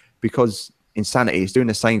do, because insanity is doing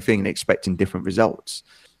the same thing and expecting different results.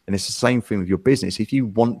 And it's the same thing with your business. If you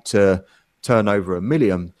want to turn over 1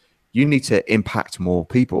 million, you need to impact more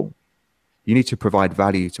people. You need to provide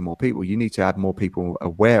value to more people. You need to have more people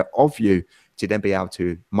aware of you to then be able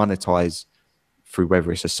to monetize through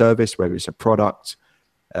whether it's a service, whether it's a product,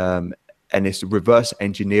 and it's reverse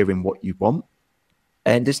engineering what you want.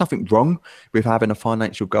 And there's nothing wrong with having a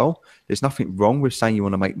financial goal. There's nothing wrong with saying you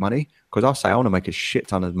want to make money, because I'll say I want to make a shit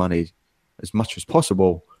ton of money as much as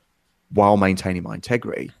possible while maintaining my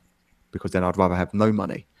integrity, because then I'd rather have no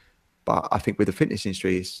money. But I think with the fitness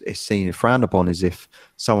industry, it's seen and frowned upon as if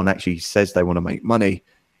someone actually says they want to make money.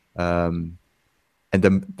 And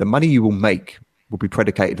the money you will make will be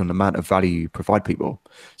predicated on the amount of value you provide people.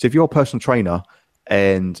 So if you're a personal trainer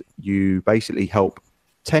and you basically help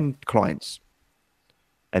 10 clients,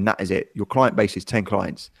 and that is it, your client base is 10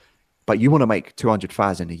 clients, but you want to make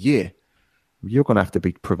 200,000 a year, you're going to have to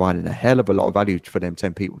be providing a hell of a lot of value for them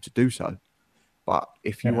 10 people to do so. But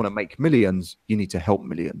if you want to make millions, you need to help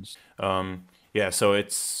millions. So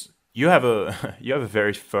you have a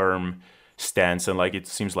very firm stance, and like it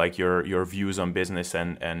seems like your views on business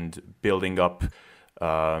and building up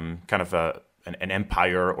kind of an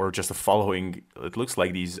empire or just a following. It looks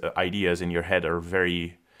like these ideas in your head are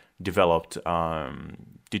very developed.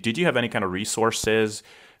 Did you have any kind of resources,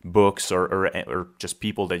 books, or just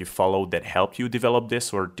people that you followed that helped you develop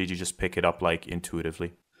this, or did you just pick it up like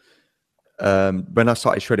intuitively? When I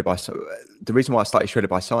started the reason why I started Shredded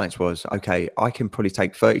by Science was, okay, I can probably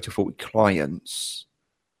take 30 to 40 clients.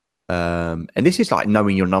 And this is like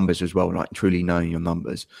knowing your numbers as well, like truly knowing your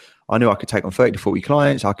numbers. I knew I could take on 30 to 40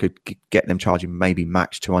 clients. I could get them charging maybe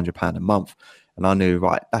max £200 a month. And I knew,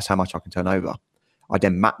 right, that's how much I can turn over. I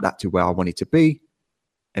then mapped that to where I wanted to be.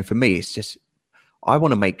 And for me, it's just, I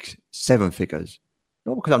want to make 7 figures.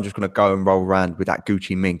 Not because I'm just going to go and roll around with that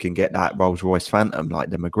Gucci mink and get that Rolls Royce Phantom like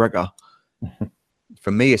the McGregor. For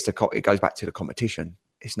me, it goes back to the competition.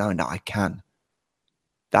 It's knowing that I can.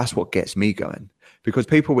 That's what gets me going. Because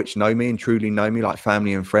people which know me and truly know me, like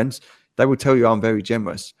family and friends, they will tell you I'm very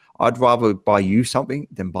generous. I'd rather buy you something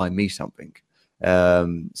than buy me something.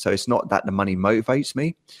 So it's not that the money motivates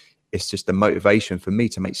me. It's just the motivation for me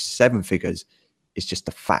to make 7 figures. It's just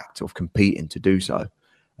the fact of competing to do so.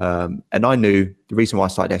 And I knew the reason why I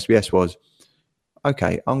started SBS was,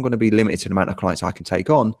 okay, I'm going to be limited to the amount of clients I can take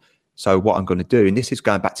on. So what I'm going to do, and this is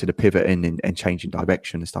going back to the pivoting and changing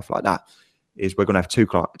direction and stuff like that, is we're going to have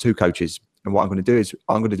two coaches. And what I'm going to do is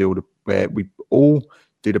I'm going to do where we all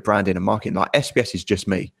do the branding and marketing. Like SBS is just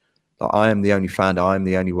me. Like I am the only founder. I am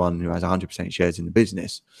the only one who has 100% shares in the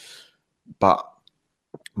business. But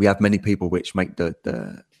we have many people which make to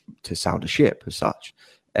sail the ship as such.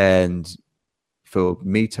 And for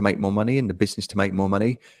me to make more money and the business to make more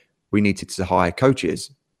money, we needed to hire coaches.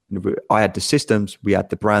 I had the systems, we had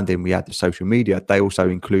the branding, we had the social media. They also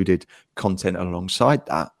included content alongside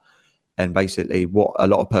that. And basically what a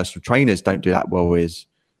lot of personal trainers don't do that well is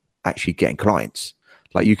actually getting clients.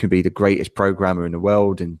 Like you can be the greatest programmer in the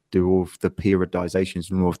world and do all of the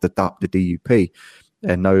periodizations and all of the DUP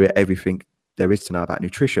and know everything there is to know about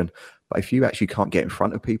nutrition. But if you actually can't get in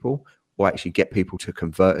front of people or actually get people to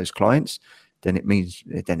convert as clients, then it means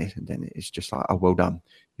then it's just like, oh, well done.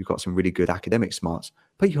 You've got some really good academic smarts,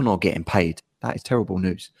 but you're not getting paid. That is terrible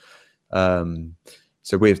news.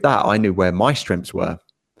 So with that, I knew where my strengths were.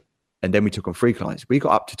 And then we took on 3 clients. We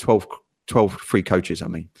got up to 12 free coaches, I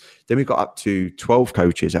mean. Then we got up to 12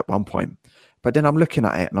 coaches at one point. But then I'm looking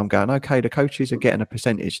at it and I'm going, okay, the coaches are getting a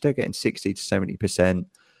percentage. They're getting 60 to 70%,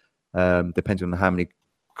 depending on how many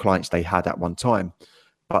clients they had at one time.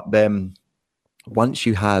 But then once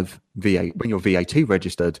you have when you're VAT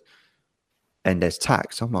registered and there's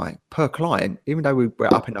tax, I'm like, per client, even though we're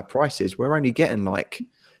upping our prices, we're only getting like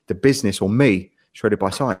the business or me, Shredded by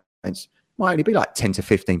Science, might only be like 10 to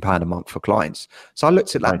 15 pound a month for clients. So I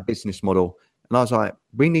looked at that business model and I was like,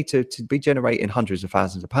 we need to be generating hundreds of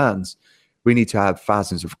thousands of pounds. We need to have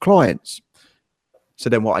thousands of clients. So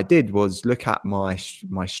then what I did was look at my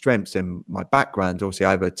strengths and my background. Obviously,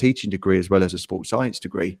 I have a teaching degree as well as a sports science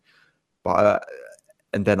degree. But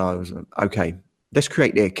and then I was okay, let's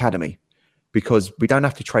create the academy, because we don't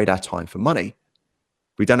have to trade our time for money.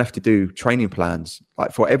 We don't have to do training plans.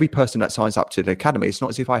 Like for every person that signs up to the academy, it's not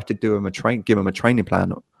as if I have to do them give them a training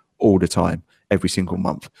plan all the time, every single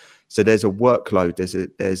month. So there's a workload,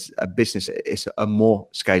 there's a business, it's a more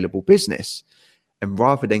scalable business. And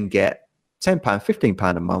rather than get £10,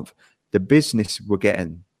 £15 a month, the business were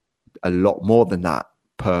getting a lot more than that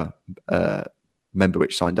per member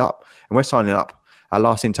which signed up. And we're signing up. Our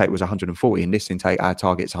last intake was 140, and this intake, our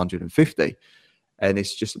target's 150. And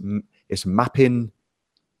it's mapping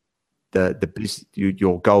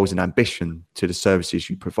your goals and ambition to the services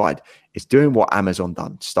you provide. It's doing what Amazon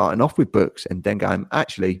done, starting off with books and then going,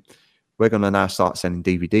 actually, we're going to now start selling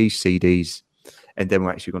DVDs, CDs, and then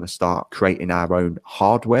we're actually going to start creating our own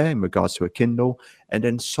hardware in regards to a Kindle, and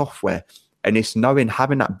then software. And it's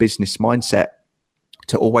having that business mindset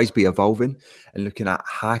to always be evolving and looking at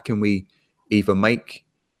how can we either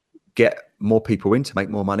get more people in to make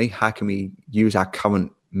more money? How can we use our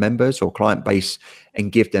current members or client base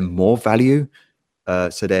and give them more value,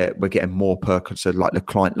 so that we're getting more so like the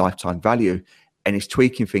client lifetime value? And it's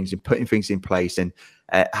tweaking things and putting things in place, and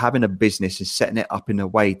having a business and setting it up in a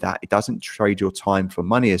way that it doesn't trade your time for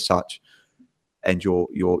money as such, and your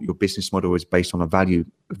business model is based on a value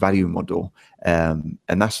model. And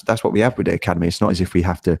that's what we have with the academy. It's not as if we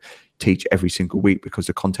have to teach every single week, because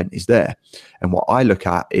the content is there. And what I look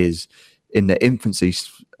at is, in the infancy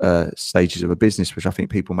stages of a business, which I think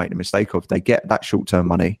people make the mistake of, they get that short-term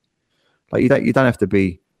money. Like you don't have to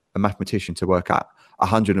be a mathematician to work out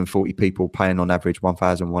 140 people paying on average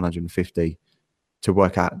 1,150 to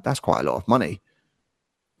work out. That's quite a lot of money.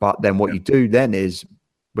 But then what you do then is,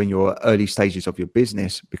 when you're early stages of your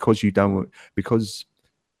business, because it's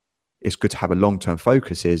good to have a long-term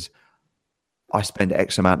focus, is I spend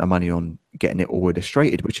X amount of money on getting it all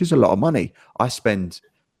illustrated, which is a lot of money. I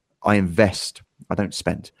invest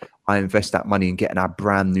that money in getting our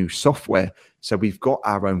brand new software. So we've got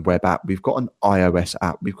our own web app, we've got an iOS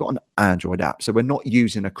app, we've got an Android app. So we're not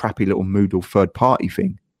using a crappy little Moodle third-party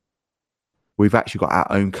thing. We've actually got our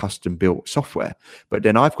own custom built software. But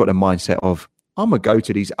then I've got a mindset of, I'm going to go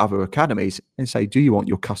to these other academies and say, do you want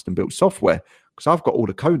your custom built software? Because I've got all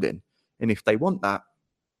the coding. And if they want that,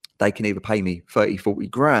 they can either pay me 30, 40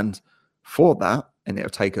 grand for that, and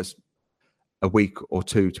it'll take us a week or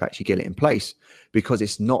two to actually get it in place, because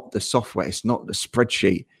it's not the software, it's not the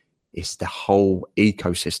spreadsheet, it's the whole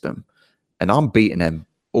ecosystem. And I'm beating them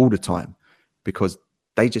all the time because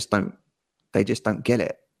they just don't get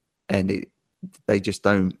it. And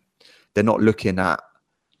they're not looking at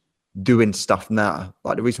doing stuff now.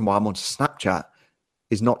 Like the reason why I'm on Snapchat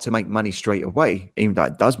is not to make money straight away, even though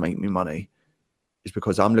it does make me money, is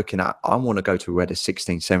because I want to go to where the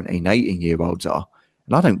 16, 17, 18-year-olds are.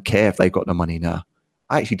 And I don't care if they've got the money now.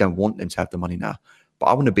 I actually don't want them to have the money now, but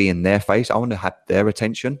I want to be in their face. I want to have their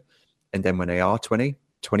attention. And then when they are 20,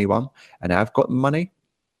 21, and they've got the money,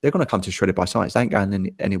 they're going to come to Shredded by Science. They ain't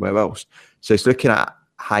going anywhere else. So it's looking at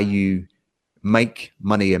how you make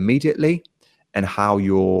money immediately and how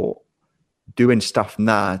you're doing stuff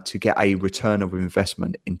now to get a return of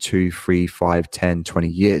investment in 2, 3, 5, 10, 20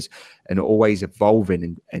 years, and always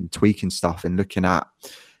evolving and tweaking stuff and looking at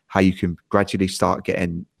how you can gradually start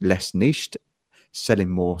getting less niched, selling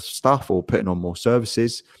more stuff or putting on more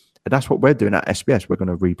services. And that's what we're doing at SBS. We're going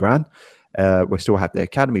to rebrand. We still have the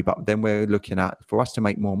academy, but then we're looking at, for us to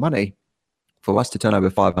make more money, for us to turn over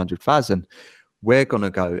 500,000, we're going to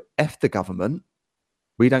go F the government.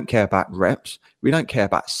 We don't care about reps. We don't care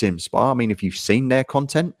about SimSpa. I mean, if you've seen their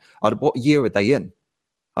content, what year are they in?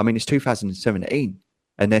 I mean, it's 2017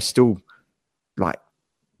 and they're still like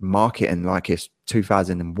marketing like it's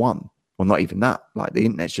 2001, or not even that. Like the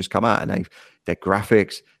internet's just come out, and their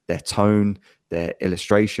graphics, their tone, their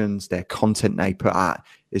illustrations, their content they put out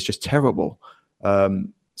is just terrible.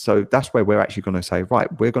 So that's where we're actually going to say, right,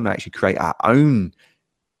 we're going to actually create our own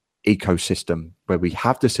ecosystem where we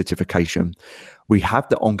have the certification, we have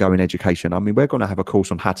the ongoing education. I mean, we're going to have a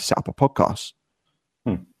course on how to set up a podcast.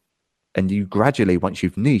 And you gradually, once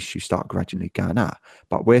you've niched, you start gradually going out.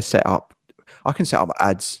 But we're set up, I can set up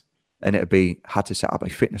ads, and it'll be how to set up a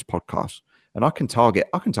fitness podcast. And I can target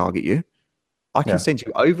you. I can send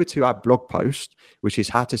you over to our blog post, which is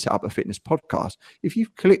how to set up a fitness podcast. If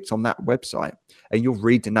you've clicked on that website and you're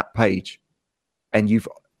reading that page and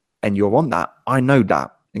you're on that, I know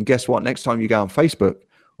that. And guess what? Next time you go on Facebook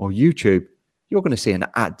or YouTube, you're going to see an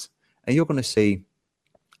ad, and you're going to see,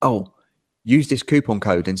 oh, use this coupon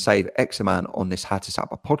code and save X amount on this how to set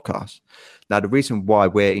up a podcast. Now, the reason why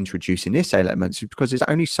we're introducing this element is because there's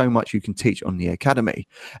only so much you can teach on the academy.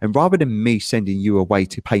 And rather than me sending you away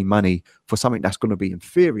to pay money for something that's going to be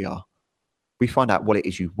inferior, We find out what it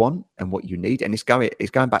is you want and what you need. And it's going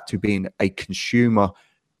back to being a consumer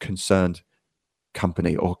concerned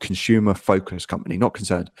company or consumer focused company, not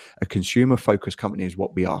concerned. A consumer focused company is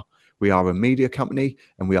what we are. We are a media company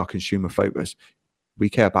and we are consumer focused. We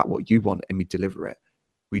care about what you want and we deliver it.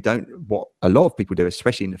 We don't, what a lot of people do,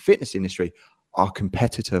 especially in the fitness industry, are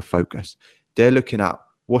competitor focused. They're looking at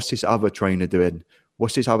what's this other trainer doing?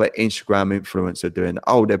 What's this other Instagram influencer doing?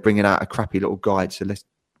 Oh, they're bringing out a crappy little guide. So let's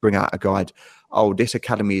bring out a guide. Oh, this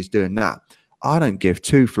academy is doing that. I don't give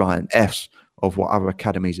two flying Fs of what other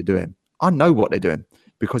academies are doing. I know what they're doing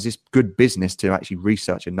because it's good business to actually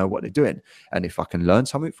research and know what they're doing. And if I can learn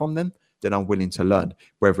something from them, then I'm willing to learn.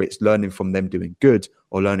 Whether it's learning from them doing good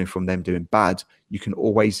or learning from them doing bad, you can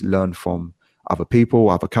always learn from other people,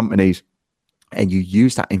 other companies, and you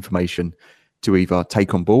use that information to either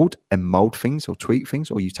take on board and mold things or tweak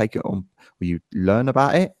things, or you take it on, or you learn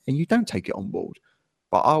about it and you don't take it on board.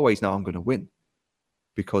 But I always know I'm going to win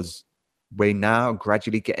because we're now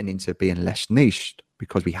gradually getting into being less niched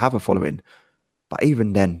because we have a following. But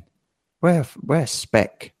even then, we're a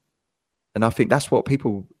spec. And I think that's what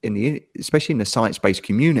people especially in the science-based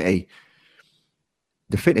community,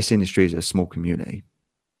 the fitness industry is a small community.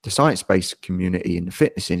 The science-based community in the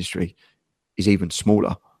fitness industry is even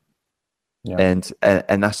smaller. Yeah.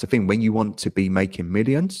 And that's the thing, when you want to be making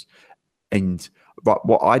millions, but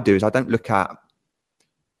what I do is I don't look at,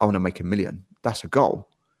 I want to make $1 million. That's a goal.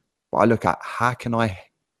 But I look at how can I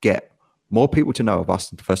get more people to know of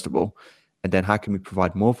us, first of all, and then how can we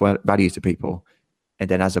provide more value to people? And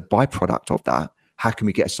then as a byproduct of that, how can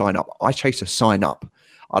we get a sign up? I chase a sign up.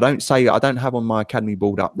 I don't have on my academy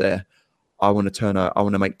board up there, I want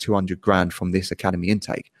to make 200 grand from this academy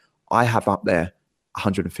intake. I have up there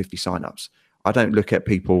 150 signups. I don't look at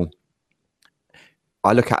people.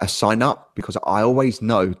 I look at a sign up because I always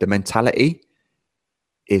know the mentality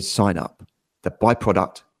is sign up. The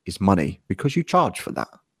byproduct is money because you charge for that.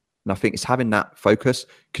 And I think it's having that focus,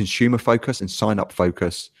 consumer focus and sign up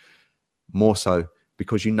focus more so,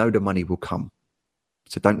 because you know the money will come.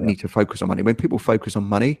 So don't need to focus on money. When people focus on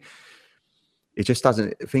money, it just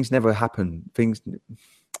doesn't, things never happen.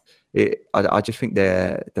 I just think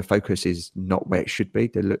the focus is not where it should be.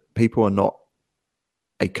 People are not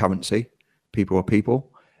a currency. People are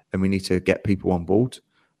people, and we need to get people on board.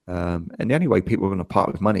 And the only way people are going to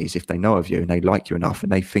part with money is if they know of you and they like you enough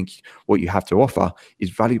and they think what you have to offer is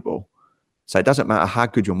valuable. So it doesn't matter how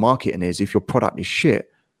good your marketing is. If your product is shit,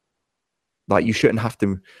 like you shouldn't have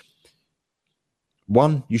to,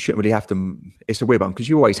 you shouldn't really have to, it's a weird one because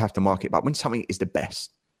you always have to market, but when something is the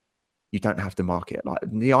best, you don't have to market. Like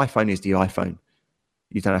the iPhone is the iPhone.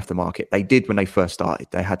 You don't have to market. They did when they first started.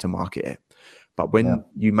 They had to market it. But when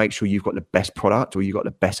you make sure you've got the best product, or you've got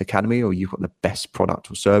the best academy, or you've got the best product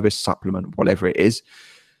or service, supplement, whatever it is,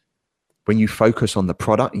 when you focus on the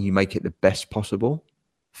product and you make it the best possible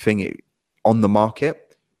thing on the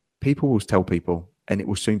market, people will tell people and it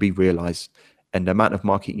will soon be realized. And the amount of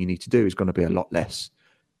marketing you need to do is going to be a lot less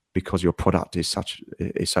because your product is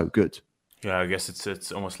so good. Yeah, I guess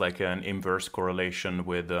it's almost like an inverse correlation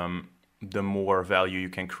with the more value you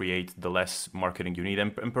can create, the less marketing you need.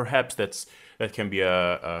 And perhaps that can be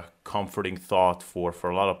a comforting thought for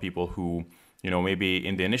a lot of people who, maybe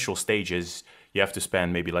in the initial stages, you have to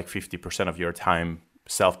spend maybe like 50% of your time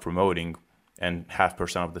self-promoting and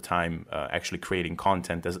 50% of the time actually creating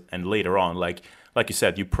content. And later on, like you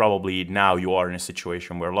said, you are in a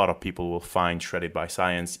situation where a lot of people will find Shredded by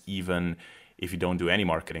Science, even if you don't do any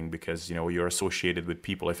marketing, because you're associated with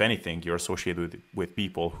people. If anything, you're associated with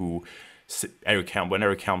people who, when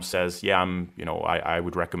Eric Helm says, I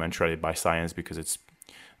would recommend Shredded by Science because it's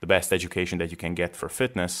the best education that you can get for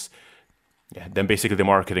fitness. Yeah, then basically the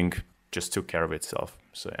marketing just took care of itself.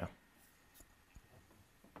 So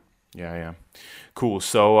yeah. Cool.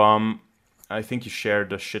 So I think you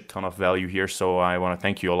shared a shit ton of value here. So I want to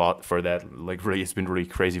thank you a lot for that. Like really, it's been really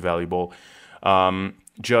crazy valuable.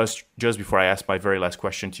 Just before I ask my very last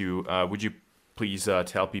question to you, would you please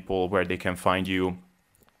tell people where they can find you,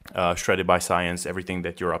 Shredded by Science, everything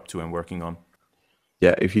that you're up to and working on?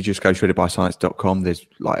 Yeah, if you just go shreddedbyscience.com, there's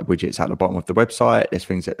like widgets at the bottom of the website. There's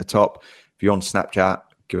things at the top. If you're on Snapchat,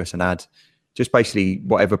 give us an ad. Just basically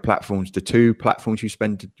whatever platforms, the 2 platforms you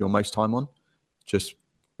spend your most time on, just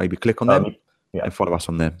maybe click on them and follow us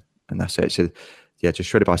on them. And that's it. So yeah,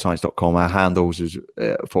 just shreddedbyscience.com. Our handles is,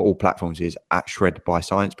 for all platforms is at Shred by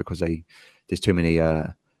Science because there's too many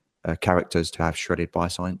characters to have Shredded by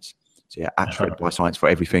Science. So yeah, at Shredded by Science for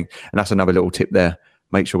everything. And that's another little tip there.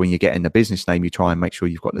 Make sure when you're getting the business name, you try and make sure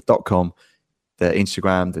you've got the .com, the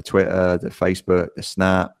Instagram, the Twitter, the Facebook, the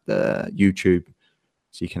Snap, the YouTube.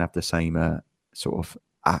 So you can have the same sort of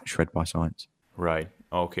at Shred by Science. Right.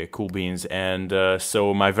 Okay, cool beans. And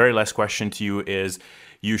so my very last question to you is,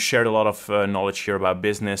 you shared a lot of knowledge here about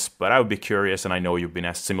business, but I would be curious, and I know you've been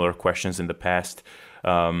asked similar questions in the past,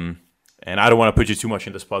 and I don't want to put you too much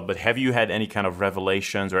in the spot, but have you had any kind of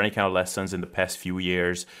revelations or any kind of lessons in the past few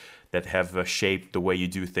years that have shaped the way you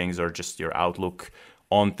do things or just your outlook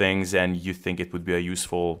on things, and you think it would be a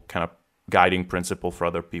useful kind of guiding principle for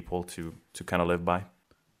other people to kind of live by?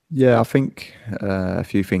 Yeah, I think a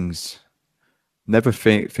few things. Never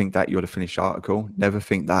think that you're the finished article. Never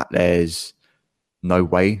think that there's no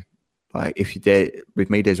way. Like if you did with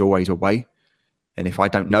me, there's always a way. And if I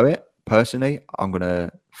don't know it personally, I'm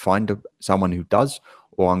gonna find someone who does,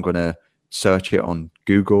 or I'm gonna search it on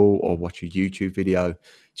Google or watch a YouTube video.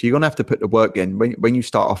 So you're gonna have to put the work in. When you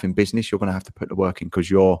start off in business, you're gonna have to put the work in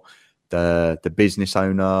because you're the business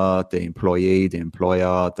owner, the employee, the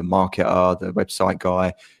employer, the marketer, the website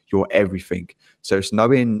guy. You're everything. So it's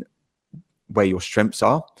knowing where your strengths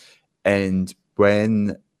are, and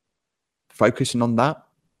when focusing on that,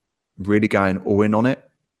 really going all in on it,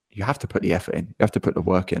 you have to put the effort in, you have to put the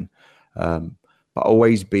work in. But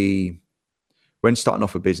always be, when starting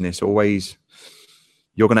off a business, always,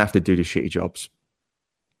 you're going to have to do the shitty jobs,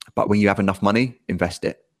 but when you have enough money, invest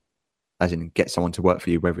it, as in get someone to work for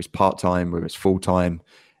you, whether it's part-time, whether it's full-time.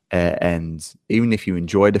 And even if you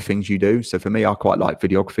enjoy the things you do, so for me, I quite like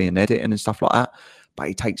videography and editing and stuff like that, but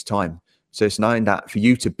it takes time. So it's knowing that for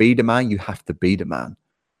you to be the man, you have to be the man,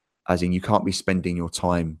 as in you can't be spending your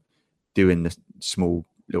time doing the small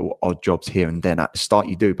little odd jobs here and then. At the start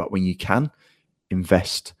you do, but when you can,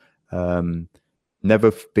 invest.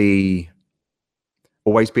 Never be,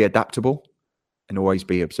 always be adaptable and always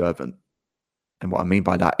be observant. And what I mean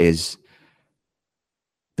by that is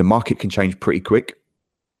the market can change pretty quick.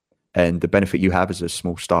 And the benefit you have as a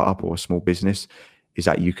small startup or a small business is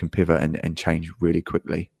that you can pivot and change really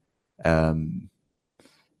quickly. And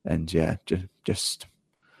yeah, just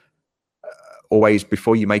always,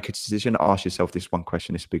 before you make a decision, ask yourself this one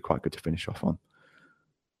question. This would be quite good to finish off on.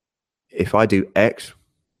 If I do X,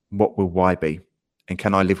 what will Y be? And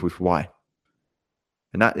can I live with Y?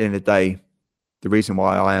 And at the end of the day, the reason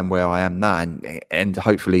why I am where I am now, and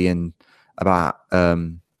hopefully in about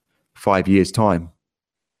 5 years' time,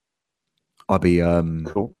 I'll be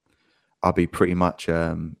Cool. I'll be pretty much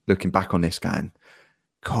looking back on this going,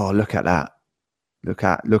 God, look at that. Look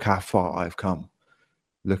how far I've come.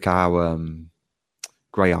 Look how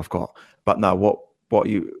great I've got. But no, what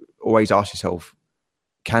you always ask yourself,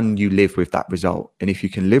 can you live with that result? And if you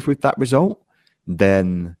can live with that result,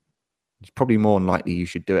 then it's probably more than likely you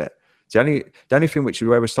should do it. The only thing which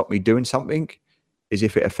will ever stop me doing something is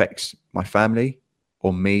if it affects my family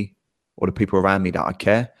or me or the people around me that I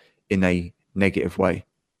care in a negative way.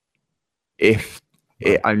 If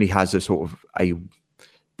it only has a sort of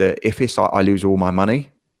if it's like I lose all my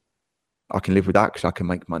money, I can live with that because I can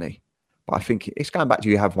make money. But I think it's going back to,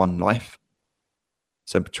 you have one life,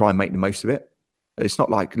 so try and make the most of it. It's not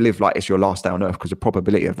like live like it's your last day on earth, because the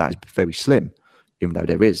probability of that is very slim, even though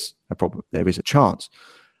there is a chance.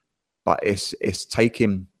 But it's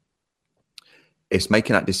making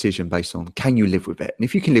that decision based on, can you live with it? And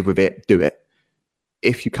if you can live with it, do it.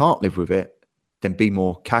 If you can't live with it, then be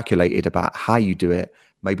more calculated about how you do it.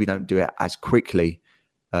 Maybe don't do it as quickly,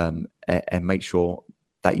 and make sure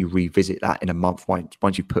that you revisit that in a month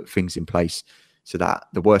once you put things in place, so that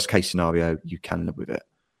the worst case scenario, you can live with it.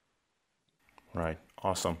 Right.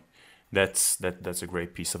 Awesome. That's a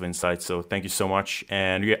great piece of insight. So thank you so much.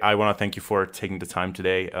 And I want to thank you for taking the time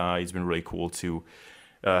today. It's been really cool to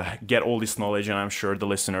get all this knowledge, and I'm sure the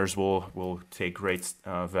listeners will take great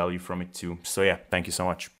value from it too. So yeah, thank you so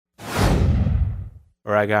much.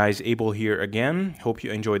 All right, guys, Abel here again. Hope you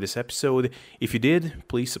enjoyed this episode. If you did,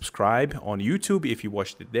 please subscribe on YouTube if you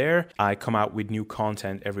watched it there. I come out with new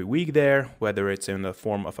content every week there, whether it's in the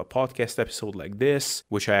form of a podcast episode like this,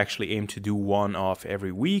 which I actually aim to do one of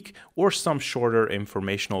every week, or some shorter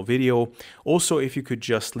informational video. Also, if you could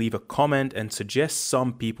just leave a comment and suggest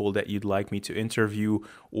some people that you'd like me to interview,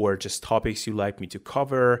 or just topics you'd like me to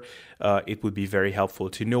cover, it would be very helpful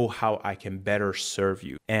to know how I can better serve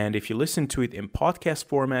you. And if you listen to it in podcast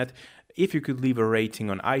format, if you could leave a rating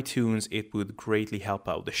on iTunes, it would greatly help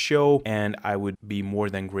out the show, and I would be more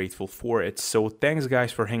than grateful for it. So thanks,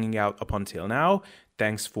 guys, for hanging out up until now.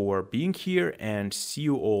 Thanks for being here, and see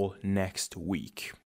you all next week.